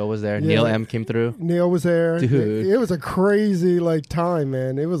 Miss Kelly O was there. Yeah. Neil M came through. Neil was there. Dude. It was a crazy time,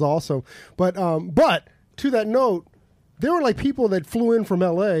 man. It was awesome. But to that note, there were people that flew in from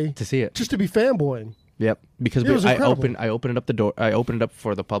LA To see it. just to be fanboying. Yep. Because It was I incredible. opened up the door. I opened it up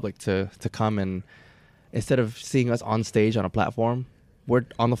for the public to come, and instead of seeing us on stage on a platform, we're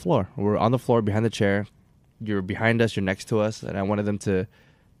on the floor. We're on the floor behind the chair. You're behind us. You're next to us, and I wanted them to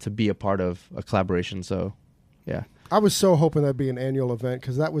be a part of a collaboration. So, yeah, I was so hoping that'd be an annual event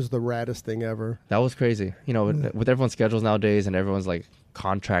because that was the raddest thing ever. that was crazy. With everyone's schedules nowadays and everyone's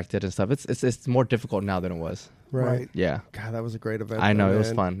contracted and stuff, it's more difficult now than it was. Right. Yeah, God, that was a great event. I know, though, it was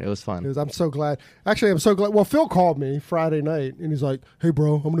man. fun. It was fun. I'm so glad. Actually, I'm so glad. Well, Phil called me Friday night, and he's like, "Hey,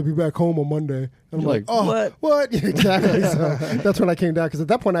 bro, I'm going to be back home on Monday." And I'm You're like, like, "Oh, what?" Yeah, exactly. So that's when I came down because at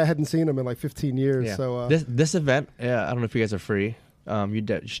that point I hadn't seen him in 15 years. Yeah. So this event, I don't know if you guys are free. You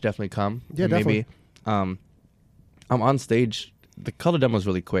should definitely come. Yeah, And maybe. I'm on stage. The color demo is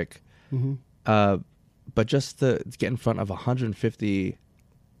really quick, but just to get in front of 150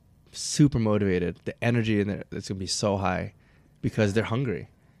 super motivated, the energy in there, it's gonna be so high because they're hungry.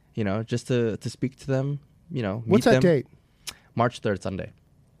 Just to speak to them. Meet what's that them. date? March 3rd, Sunday.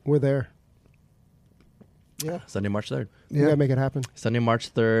 We're there. yeah. Sunday, March 3rd. We Yeah. gotta make it happen. Sunday,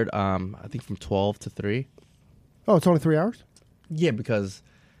 March 3rd. I think from 12 to 3. Oh, it's only 3 hours. Yeah, because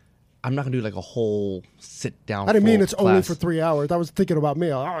I'm not gonna do a whole sit down. I didn't mean full it's only class. for 3 hours. I was thinking about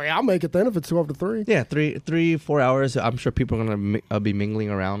me. I'll make it then if it's 12 to 3. Yeah, 4 hours. I'm sure people are gonna be mingling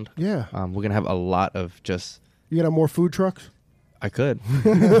around. Yeah. We're gonna have a lot of just. You gonna have more food trucks? I could,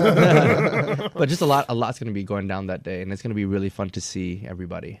 but just a lot's gonna be going down that day, and it's gonna be really fun to see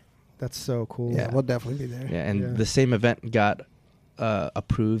everybody. That's so cool. Yeah, we'll definitely be there. Yeah, and Yeah. the same event got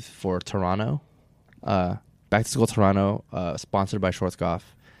approved for Toronto, Back to School Toronto, sponsored by Schwarzkopf,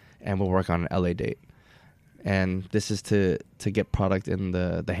 and we'll work on an LA date. And this is to get product in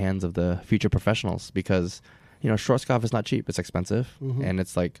the hands of the future professionals because Schwarzkopf is not cheap; it's expensive, and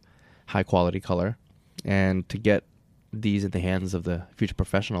it's high quality color, and to get these in the hands of the future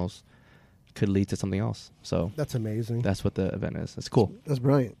professionals could lead to something else. So That's amazing. that's what the event is. It's cool. That's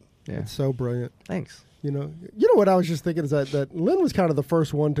brilliant. Yeah. It's so brilliant. Thanks. You know what I was just thinking is that Lynn was kind of the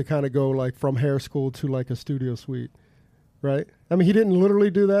first one to kind of go like from hair school to like a studio suite, right? I mean, he didn't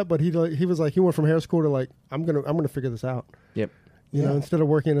literally do that, but he was like, he went from hair school to like, I'm gonna figure this out. Yep. You know, Yeah. instead of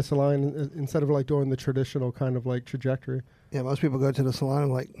working in a salon, instead of like doing the traditional kind of like trajectory. Yeah, most people go to the salon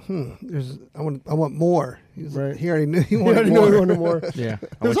and like, I want more. Right. He already knew he He wanted already more. knew he wanted more. Yeah.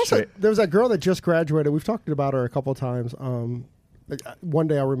 There was that girl that just graduated. We've talked about her a couple of times. Like, one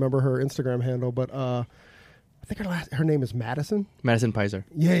day I'll remember her Instagram handle, but I think her name is Madison. Madison Pizer.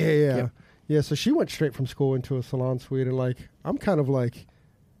 Yeah. Yep. Yeah, so she went straight from school into a salon suite, and like I'm kind of like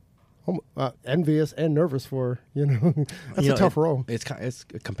envious and nervous for her, you know. That's a tough role. It's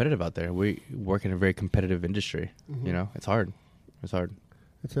competitive out there. We work in a very competitive industry. Mm-hmm. You know, it's hard. It's hard.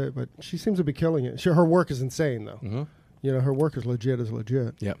 That's it, but she seems to be killing it. Her work is insane, though. Mm-hmm. You know, her work is legit.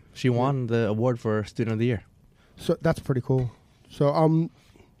 Yep. She won the award for Student of the Year. So that's pretty cool. So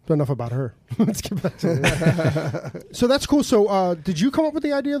enough about her. Let's get back to it. So that's cool. So did you come up with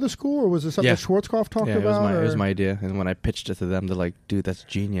the idea of the school, or was it something Yeah. Schwarzkopf talked Yeah, about? it was my idea. And when I pitched it to them, they're like, dude, that's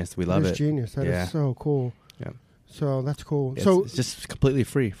genius. We love It's it. genius. That is Yeah. so cool. Yeah. So that's cool. It's, So it's just completely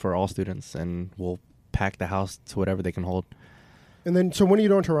free for all students, and we'll pack the house to whatever they can hold. and then so when are you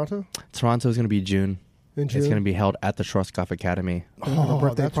doing Toronto? Toronto is going to be June. In June? It's going to be held at the Schwarzkopf Academy. A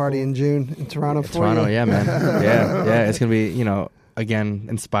birthday that's party cool. in June in Toronto for Toronto, you. yeah, man. Yeah. It's going to be, again,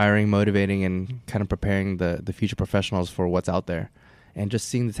 inspiring, motivating, and kind of preparing the future professionals for what's out there, and just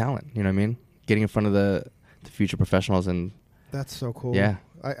seeing the talent. You know what I mean? Getting in front of the future professionals, and That's so cool. Yeah.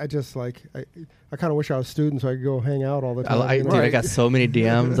 I just like I kind of wish I was a student so I could go hang out all the time. I got so many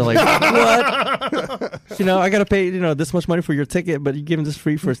DMs. I'm like, what? I got to pay this much money for your ticket, but you give them this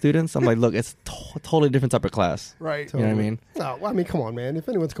free for students. I'm like, look, it's totally different type of class. Right. You know what I mean? No, well, I mean, come on, man. If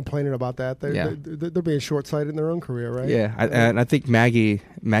anyone's complaining about that, they're being short-sighted in their own career, right? Yeah, and I think Maggie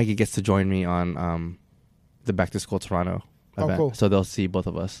gets to join me on the Back to School Toronto event. cool. So they'll see both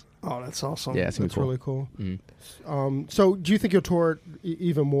of us. Oh, that's awesome. Yeah, it's gonna That's be cool. really cool. Mm. So do you think you'll tour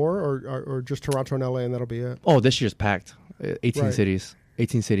even more, or just Toronto and LA, and that'll be it? Oh, this year's packed. 18 Right. cities.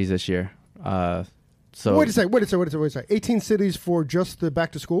 18 cities this year. So Wait a second. 18 cities for just the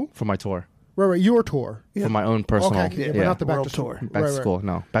back to school? for my tour, Right. Your tour. for my own personal. Okay, yeah, but not the back World to school. tour. Back to school.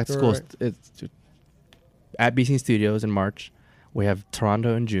 No, back to school. Right. It's at BC Studios in March. We have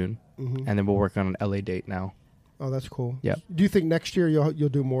Toronto in June, Mm-hmm. and then we're working on an LA date now. Oh, that's cool. Yep. Do you think next year you'll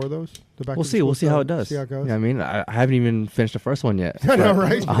do more of those? The back We'll to see. school We'll see stuff? how it does. See how it goes. You know what I mean, I haven't even finished the first one yet. I know, But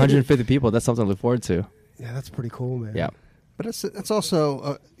right? 150 people. That's something to look forward to. Yeah, that's pretty cool, man. Yeah. But it's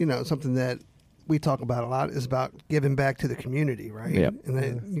also something that we talk about a lot is about giving back to the community, right? Yep. And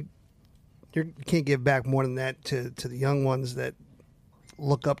then you can't give back more than that to the young ones that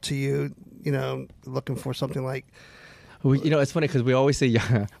look up to you. Looking for something like. It's funny because we always say,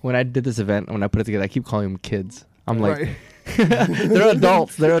 when I did this event, when I put it together, I keep calling them kids. I'm like, Right. they're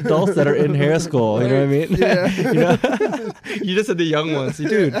adults. They're adults that are in hair school. You know what I mean? Yeah. You just said the young ones. Dude,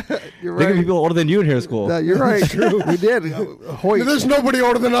 You're there could be right. people older than you in hair school. No, you're right. True. We did. Hoyt. There's nobody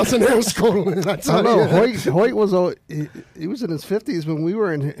older than us in hair school. That's I how know. you- Hoyt was he was in his 50s when we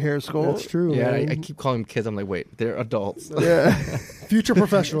were in hair school. That's true. Yeah, man. I keep calling them kids. I'm like, wait, they're adults. Yeah. Future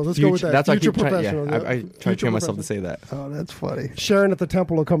professionals. Let's go with that. That's why I Future keep trying. Yeah, professionals. I try to Future train myself to professionals. say that. Oh, that's funny. Sharon at the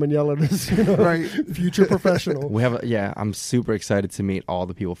temple will come and yell at us. Right. Future professional. We have, I'm super excited to meet all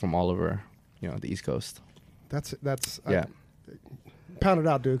the people from all over, the East Coast. That's Yeah. pound it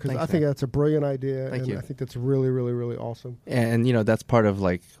out, dude, because Thanks, I think man. that's a brilliant idea. Thank and you. I think that's really, really, really awesome. And that's part of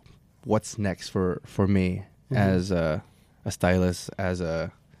like what's next for me as a stylist, as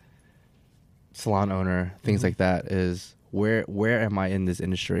a salon owner, things like that, is where am I in this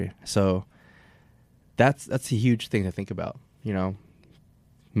industry? So that's a huge thing to think about,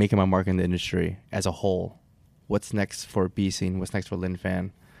 making my mark in the industry as a whole. What's next for B-Scene? What's next for Lin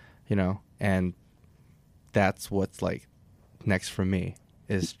Fan? And that's what's like next for me,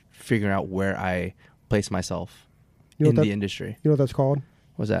 is figuring out where I place myself You know in what the industry. You know what that's called?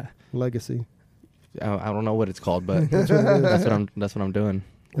 What's that? Legacy. I don't know what it's called, but That's what it is. that's what I'm doing.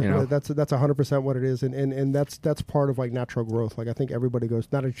 That's 100% what it is, and that's part of like natural growth. Like I think everybody goes,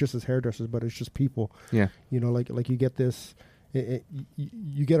 not as just as hairdressers, but it's just people. Yeah. Like you get this,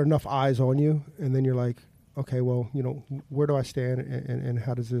 you get enough eyes on you, and then you're like, okay, well, where do I stand, and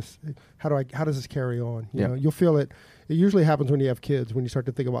how does this carry on? You Yeah. know, you'll feel it. It usually happens when you have kids, when you start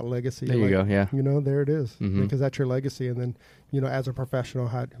to think about legacy. There you go. Yeah. There it is, Mhm. because that's your legacy. And then, as a professional,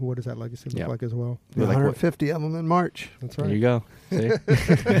 what does that legacy look Yeah. like as well? You're like, what- 150 of them in March. That's There right. you go. See?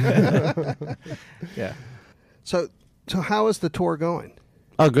 Yeah. So how is the tour going?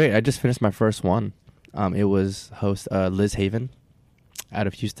 Oh, great. I just finished my first one. It was host Liz Haven out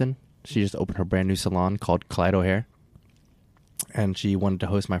of Houston. She just opened her brand new salon called Kaleido Hair. And she wanted to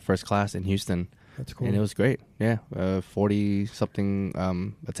host my first class in Houston. That's cool. And it was great. Yeah. 40-something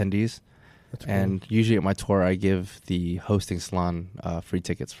attendees. That's cool. And usually at my tour, I give the hosting salon free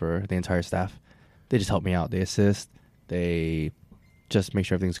tickets for the entire staff. They just help me out. They assist. They just make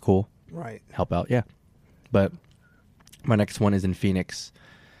sure everything's cool. Right. Help out, yeah. But my next one is in Phoenix,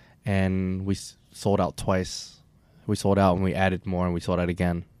 and we sold out twice. We sold out, and we added more, and we sold out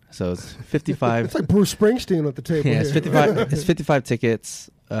again. So it's 55. It's like Bruce Springsteen at the table. Yeah, here. it's 55. It's 55 tickets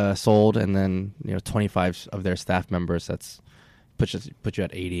sold, and then 25 of their staff members. That's put you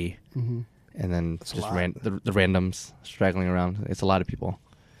at 80, Mhm. and then That's a just lot. the randoms straggling around. It's a lot of people.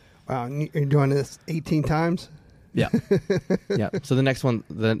 Wow. And you're doing this 18 times? Yeah, yeah. So the next one,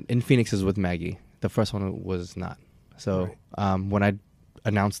 in Phoenix, is with Maggie. The first one was not. So when I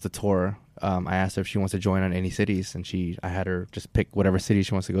announced the tour, I asked her if she wants to join on any cities, and I had her just pick whatever city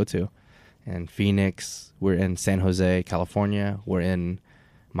she wants to go to. And Phoenix, we're in San Jose, California. We're in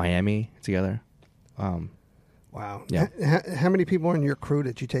Miami together. Wow. Yeah. How many people are in your crew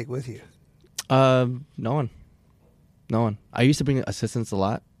that you take with you? No one. I used to bring assistants a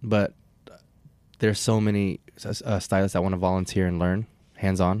lot, but there's so many stylists that want to volunteer and learn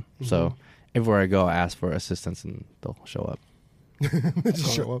hands-on. Mm-hmm. So everywhere I go, I ask for assistants, and they'll show up.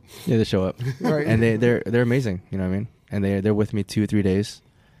 Just show up. Yeah, they show up, Right. and they're amazing. You know what I mean? And they're with me 2 or 3 days,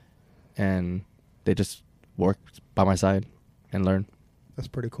 and they just work by my side and learn. That's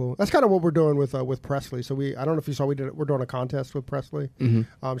pretty cool. That's kind of what we're doing with Presley. So I don't know if you saw, we're doing a contest with Presley,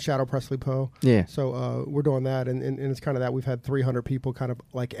 Shadow Presley Poe. Yeah. So we're doing that, and it's kind of that. We've had 300 people kind of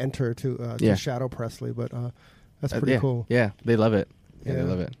like enter to Shadow Presley, but that's pretty yeah. cool. Yeah, they love it. Yeah, Yeah. they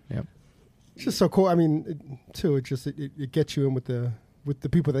love it. Yep. It's just so cool. I mean, it gets you in with the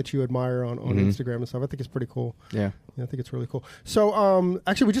people that you admire on Instagram and stuff. I think it's pretty cool. Yeah. Yeah, I think it's really cool. So,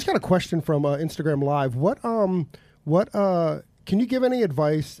 actually, we just got a question from Instagram Live. What can you give any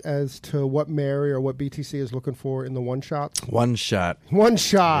advice as to what Mary or what BTC is looking for in the one shots? One shot. One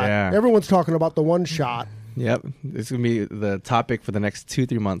shot. Yeah. Everyone's talking about the one shot, Yep. It's going to be the topic for the next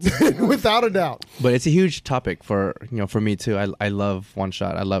 2-3 months. without a doubt. But it's a huge topic for me too. I love one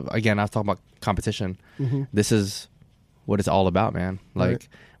shot. I was talking about competition. Mm-hmm. This is what it's all about, man. Like Right.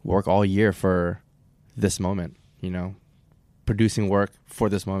 work all year for this moment, producing work for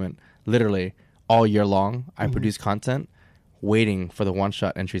this moment. Literally all year long, I produce content waiting for the one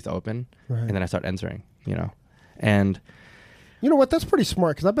shot entries to open. Right. And then I start entering, and You know what? That's pretty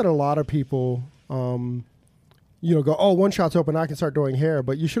smart, because I bet a lot of people, go, oh, one shot's open, I can start doing hair.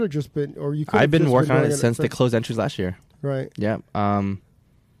 But you should have just been, or you could. I've been just working on doing it since they closed entries last year. Right. Yeah.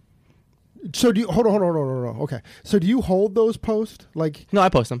 So do you hold on? Okay. So do you hold those posts? Like No, I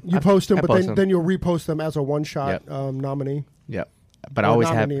post them. you post them, I but post then you'll repost them as a one shot Yep. nominee. Yep. But I Or always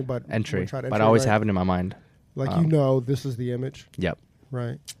nominee, have but entry. one-shot But entry, I always right. have it in my mind. Like this is the image, Yep.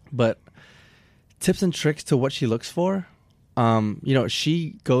 right? But tips and tricks to what she looks for.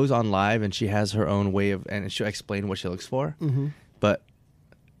 She goes on live and she has her own way of, and she'll explain what she looks for. Mm-hmm. But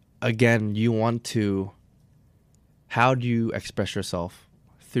again, how do you express yourself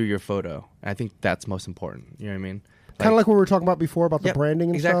through your photo? And I think that's most important. You know what I mean? Kind of like what we were talking about before about the Yep, branding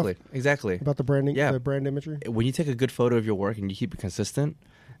and exactly, stuff. Exactly. About the branding, Yeah. the brand imagery. When you take a good photo of your work and you keep it consistent,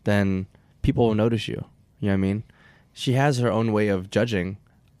 then people will notice you. You know what I mean? She has her own way of judging.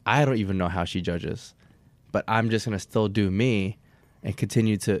 I don't even know how she judges, but I'm just going to still do me and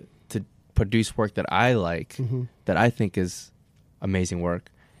continue to produce work that I like, that I think is amazing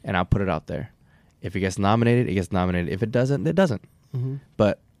work, and I'll put it out there. If it gets nominated, it gets nominated. If it doesn't, it doesn't.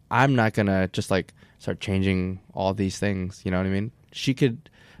 But I'm not going to just start changing all these things. You know what I mean? She could,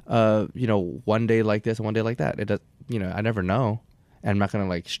 one day like this and one day like that. It does, I never know. And I'm not going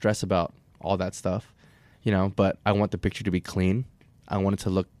to stress about all that stuff, but I want the picture to be clean. I want it to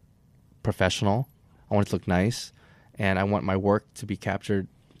look professional. I want it to look nice. And I want my work to be captured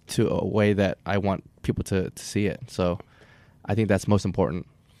to a way that I want people to see it. So I think that's most important.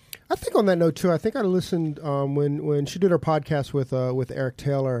 I think on that note too, I think I listened when she did her podcast with Eric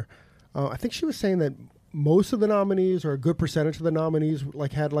Taylor. I think she was saying that most of the nominees, or a good percentage of the nominees,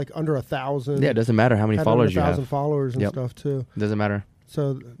 had under 1,000. Yeah, it doesn't matter how many followers you have. 1,000 followers and Yep. stuff too. It doesn't matter.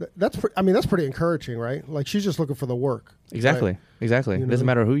 So that's pretty encouraging, right? Like she's just looking for the work. Exactly. Right? Exactly. You It doesn't know?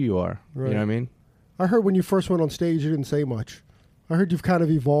 matter who you are. Right. You know what I mean? I heard when you first went on stage, you didn't say much. I heard you've kind of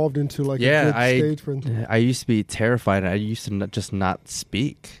evolved into like a good stage friend. I used to be terrified. I used to just not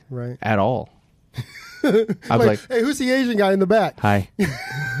speak Right. at all. I'd be like, hey, who's the Asian guy in the back? hi.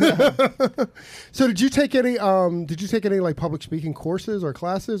 So did you take any like public speaking courses or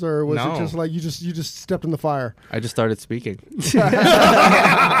classes, or was No. it just like you just stepped in the fire? I just started speaking. He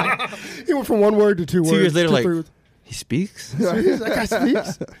went from one word to two words. 2 years later, 2, like, 3 words. he speaks? That guy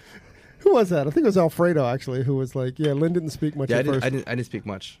speaks? Who was that? I think it was Alfredo, actually, who was like, yeah, Lynn didn't speak much Yeah, at first. I didn't speak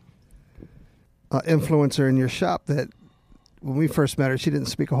much. Influencer in your shop that when we first met her, she didn't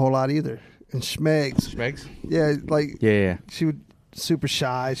speak a whole lot either. And Schmegs, Schmegs? yeah, like Yeah. she would super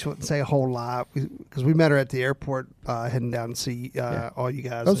shy. She wouldn't say a whole lot because we met her at the airport heading down to see all you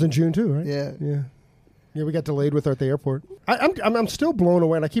guys. That was in June, too, right? Yeah. Yeah, we got delayed with her at the airport. I'm still blown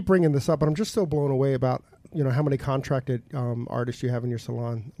away, and I keep bringing this up, but I'm just still blown away about how many contracted artists you have in your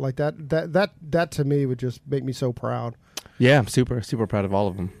salon. Like that to me would just make me so proud. Yeah, I'm super, super proud of all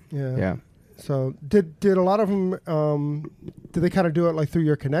of them. Yeah. Yeah. So did a lot of them? Did they kind of do it like through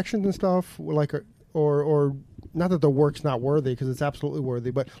your connections and stuff? Like, or not that the work's not worthy because it's absolutely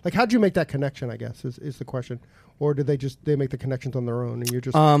worthy, but like, how'd you make that connection? I guess is the question. Or did they make the connections on their own and you're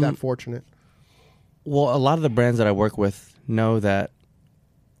just that fortunate? Well, a lot of the brands that I work with know that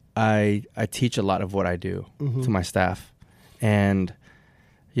I teach a lot of what I do to my staff, and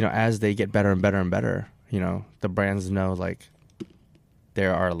as they get better and better and better, the brands know like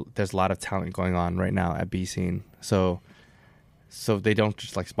there's a lot of talent going on right now at B Scene. So they don't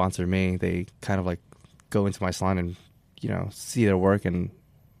just like sponsor me; they kind of like go into my salon and see their work and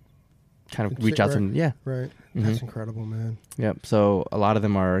kind of reach out to them. Yeah, Right. That's incredible, man. Yep. So a lot of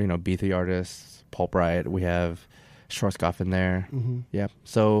them are B3 artists, Pulp Riot. We have Schwarzkopf in there. Yep.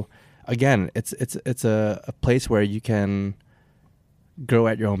 So again, it's a place where you can grow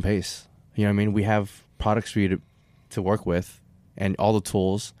at your own pace. You know what I mean? We have products for you to work with and all the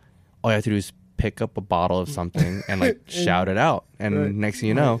tools. All you have to do is pick up a bottle of something and like shout it out. And Right. next thing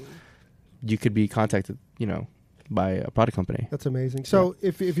you know, you could be contacted, by a product company. That's amazing. So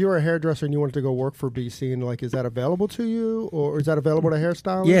if you were a hairdresser and you wanted to go work for B Scene, like, is that available to you, or is that available to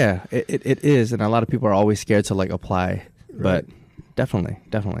hairstylists? Yeah, it is. And a lot of people are always scared to like apply, but definitely.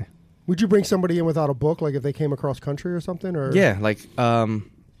 Would you bring somebody in without a book, like if they came across country or something? Or Yeah, like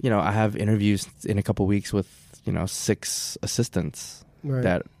I have interviews in a couple weeks with 6 assistants Right.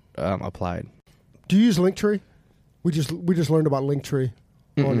 that applied. Do you use Linktree? We just learned about Linktree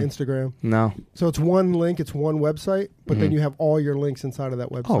on Instagram. No. So it's one link, it's one website, but then you have all your links inside of that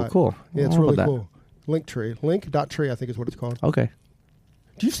website. Oh, cool. Yeah, it's How really about cool. Linktree, link.tree, I think is what it's called. Okay.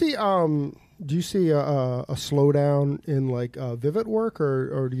 Do you see a slowdown in like Vivid work,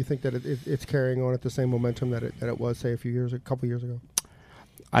 or do you think that it's carrying on at the same momentum that it was, say, a couple years ago?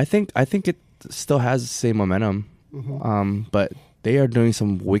 I think it still has the same momentum, but they are doing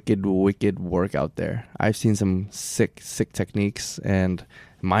some wicked work out there. I've seen some sick techniques and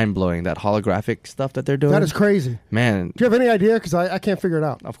mind-blowing, that holographic stuff that they're doing. That is crazy. Man, Do you have any idea? Because I can't figure it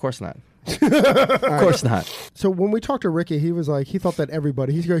out. of course not. Of course not. So when we talked to Ricky, he was like, he thought that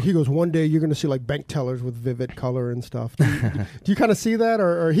everybody, he goes, one day you're going to see like bank tellers with Vivid color and stuff. Do you kind of see that?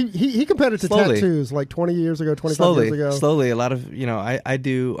 Or he compared it to Slowly. tattoos like 20 years ago, 25 years ago. Slowly. A lot of, I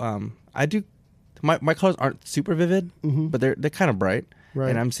do, my colors aren't super vivid, but they're kind of bright. Right.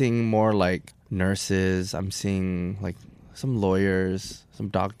 And I'm seeing more like nurses. I'm seeing like some lawyers, some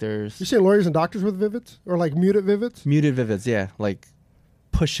doctors. You seeing lawyers and doctors with Vivids? Or like muted Vivids? Muted vivids, yeah. Like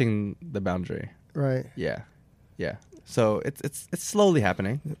pushing the boundary. Right. Yeah. So it's slowly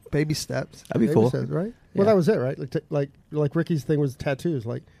happening. Baby steps. That'd be Baby cool. steps, right? Yeah. Well, that was it, right? Like Ricky's thing was tattoos.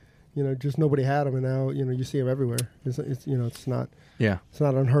 Like, just nobody had them, and now you see them everywhere. It's not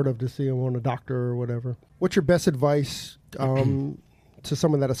unheard of to see them on a doctor or whatever. What's your best advice to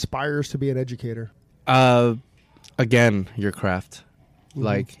someone that aspires to be an educator? Again, your craft.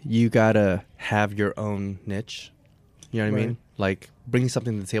 Like you gotta have your own niche. You know what I Right. mean? Like bring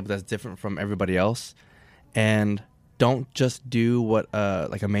something to the table that's different from everybody else, and don't just do what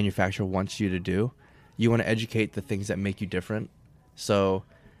like a manufacturer wants you to do. You want to educate the things that make you different. So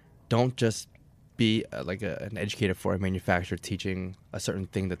don't just be an educator for a manufacturer teaching a certain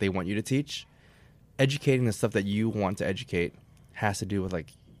thing that they want you to teach. Educating the stuff that you want to educate has to do with like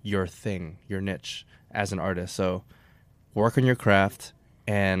your thing, your niche as an artist. So work on your craft,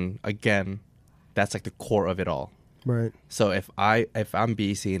 and again, that's like the core of it all. Right. So if I'm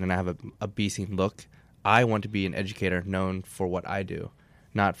B Scene and I have a B Scene look, I want to be an educator known for what I do,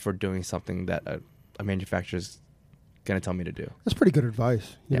 not for doing something that a manufacturer's going to tell me to do. That's pretty good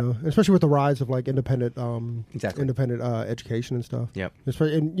advice, you Yeah. know, especially with the rise of like independent, Exactly. independent education and stuff. Yep.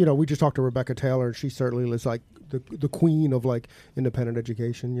 And you know, we just talked to Rebecca Taylor, and she certainly is like the queen of like independent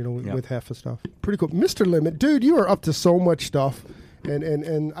education. You know, Yep. with half the stuff. Pretty cool, Mr. Limit, dude. You are up to so much stuff.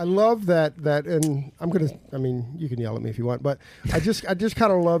 And I love that and I mean you can yell at me if you want, but I just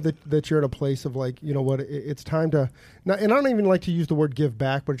kind of love that you're at a place of like, you know what, it's time to not, and I don't even like to use the word give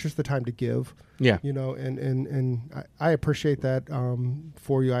back, but it's just the time to give. Yeah. You know, and I appreciate that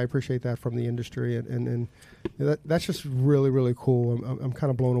for you. I appreciate that from the industry, and that's just really, really cool. I'm kind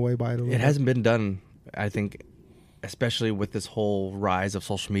of blown away by it a little It bit. hasn't been done, I think, especially with this whole rise of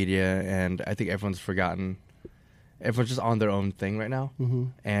social media, and I think everyone's forgotten. Everyone's just on their own thing right now,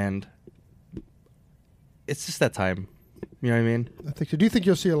 and it's just that time. You know what I mean? I think so. Do you think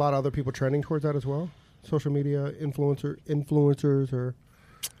you'll see a lot of other people trending towards that as well? Social media influencers, or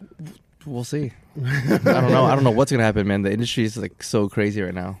We'll see. I don't know what's gonna happen, man. The industry is like so crazy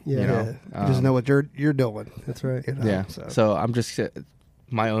right now. Yeah. You know? You just know what you're doing. that's right. You know, Yeah. So I'm just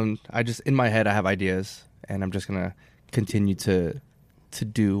my own. I just in my head I have ideas, and I'm just gonna continue to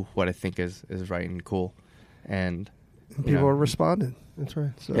do what I think is right and cool, and you People know, are responding. That's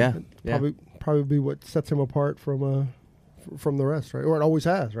right. So Yeah, it yeah. probably be what sets him apart from the rest, right? Or it always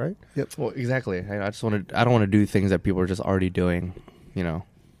has, right? Well, exactly. I just want to. I don't want to do things that people are just already doing. You know.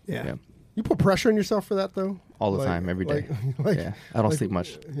 Yeah. You put pressure on yourself for that though? All the time, every day. Yeah. I don't sleep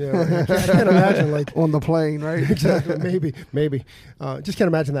much. Yeah, I can't imagine like On the plane, right? exactly. Maybe. Just can't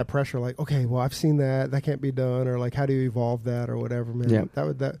imagine that pressure. Like, okay, well, I've seen that. That can't be done. Or like, how do you evolve that or whatever, man? Yeah.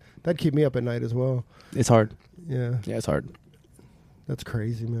 That'd keep me up at night as well. It's hard. Yeah. Yeah, it's hard. That's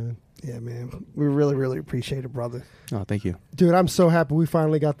crazy, man. Yeah, man. We really, really appreciate it, brother. Oh, thank you. Dude, I'm so happy we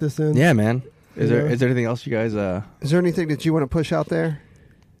finally got this in. Yeah, man. Is there Yeah. anything else you guys? Is there anything that you want to push out there?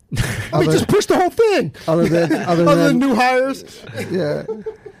 We just pushed the whole thing. Other Other than than new hires. yeah.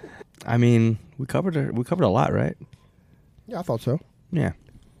 I mean, we covered a lot, right? Yeah, I thought so. Yeah.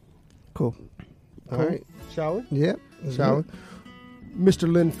 Cool. All right. Shall we? Yep. Shall we? Mr.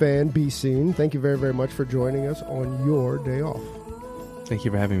 Lin Fan, Be Seen, thank you very, very much for joining us on your day off. Thank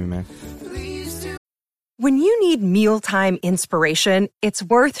you for having me, man. When you need mealtime inspiration, it's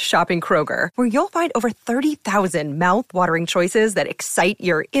worth shopping Kroger, where you'll find over 30,000 mouth-watering choices that excite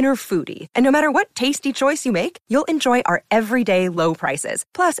your inner foodie. And no matter what tasty choice you make, you'll enjoy our everyday low prices,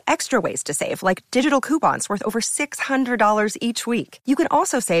 plus extra ways to save, like digital coupons worth over $600 each week. You can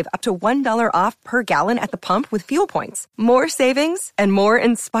also save up to $1 off per gallon at the pump with fuel points. More savings and more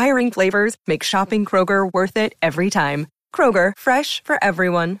inspiring flavors make shopping Kroger worth it every time. Kroger, fresh for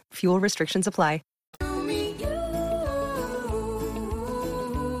everyone. Fuel restrictions apply.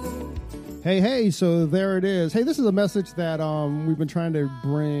 Hey, so there it is. Hey, this is a message that we've been trying to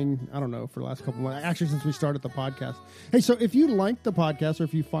bring, I don't know, for the last couple months, actually since we started the podcast. Hey, so if you like the podcast or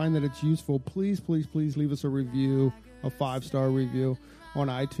if you find that it's useful, please leave us a review, a 5-star review on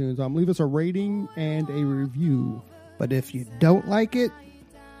iTunes. Leave us a rating and a review. But if you don't like it,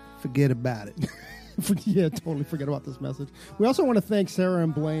 forget about it. Yeah, totally forget about this message. We also want to thank Sarah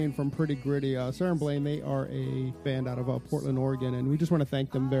and Blaine from Pretty Gritty. Sarah and Blaine, they are a band out of Portland, Oregon, and we just want to thank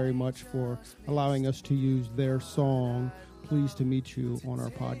them very much for allowing us to use their song, Pleased to Meet You, on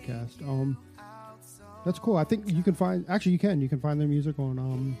our podcast. That's cool. I think you can find, actually you can find their music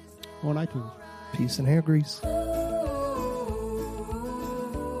on iTunes. Peace and hair grease.